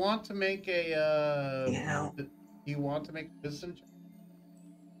 Do you want to make a Yeah. do you want to make a wisdom check?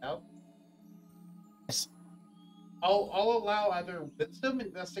 No? Yes. I'll allow either wisdom,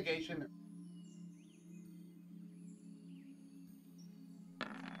 investigation, or...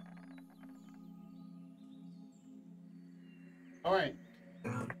 Alright.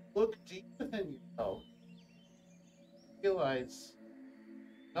 Look deep within yourself. Realize,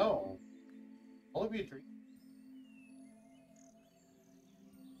 no, all of your dreams.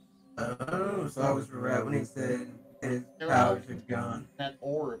 Oh, so I was right when he said his They're powers all are gone. that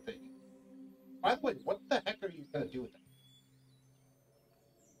aura thing. By the way, what the heck are you gonna do with that?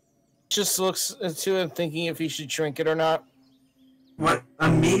 Just looks into it thinking if he should drink it or not. What?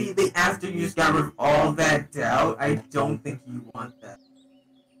 Immediately after you just got rid of all that doubt, I don't think you want that.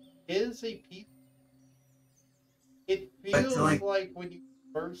 Is a piece. It But feels to, like when you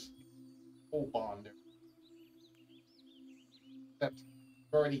first full bonder. Except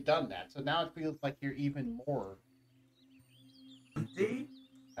you've already done that, so now it feels like you're even more See?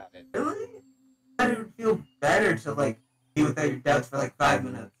 about it. Really? I would feel better to be without your doubts for 5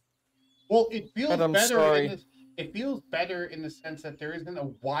 minutes. Well, it feels But I'm better. sorry. It feels better in the sense that there isn't a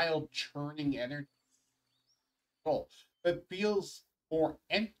wild churning energy. Well, it feels more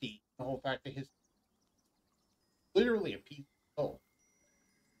empty. The whole fact that his literally a piece of soul.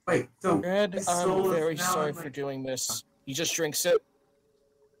 Wait, so Red, his I'm soul is very now sorry in, for doing this. He just drinks it.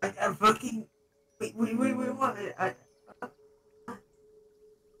 I fucking wait, what?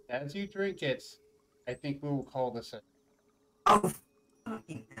 As you drink it, I think we will call this a... Oh,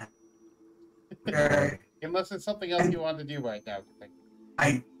 fucking hell. Okay. Unless it's something else you want to do right now.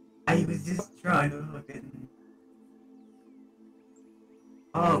 I was just trying to fucking.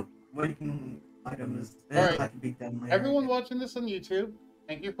 Oh, waking items. Alright. I can beat them later. Everyone watching this on YouTube,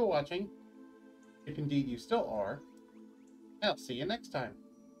 thank you for watching. If indeed you still are. I'll see you next time.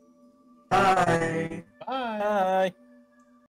 Bye. Bye. Bye.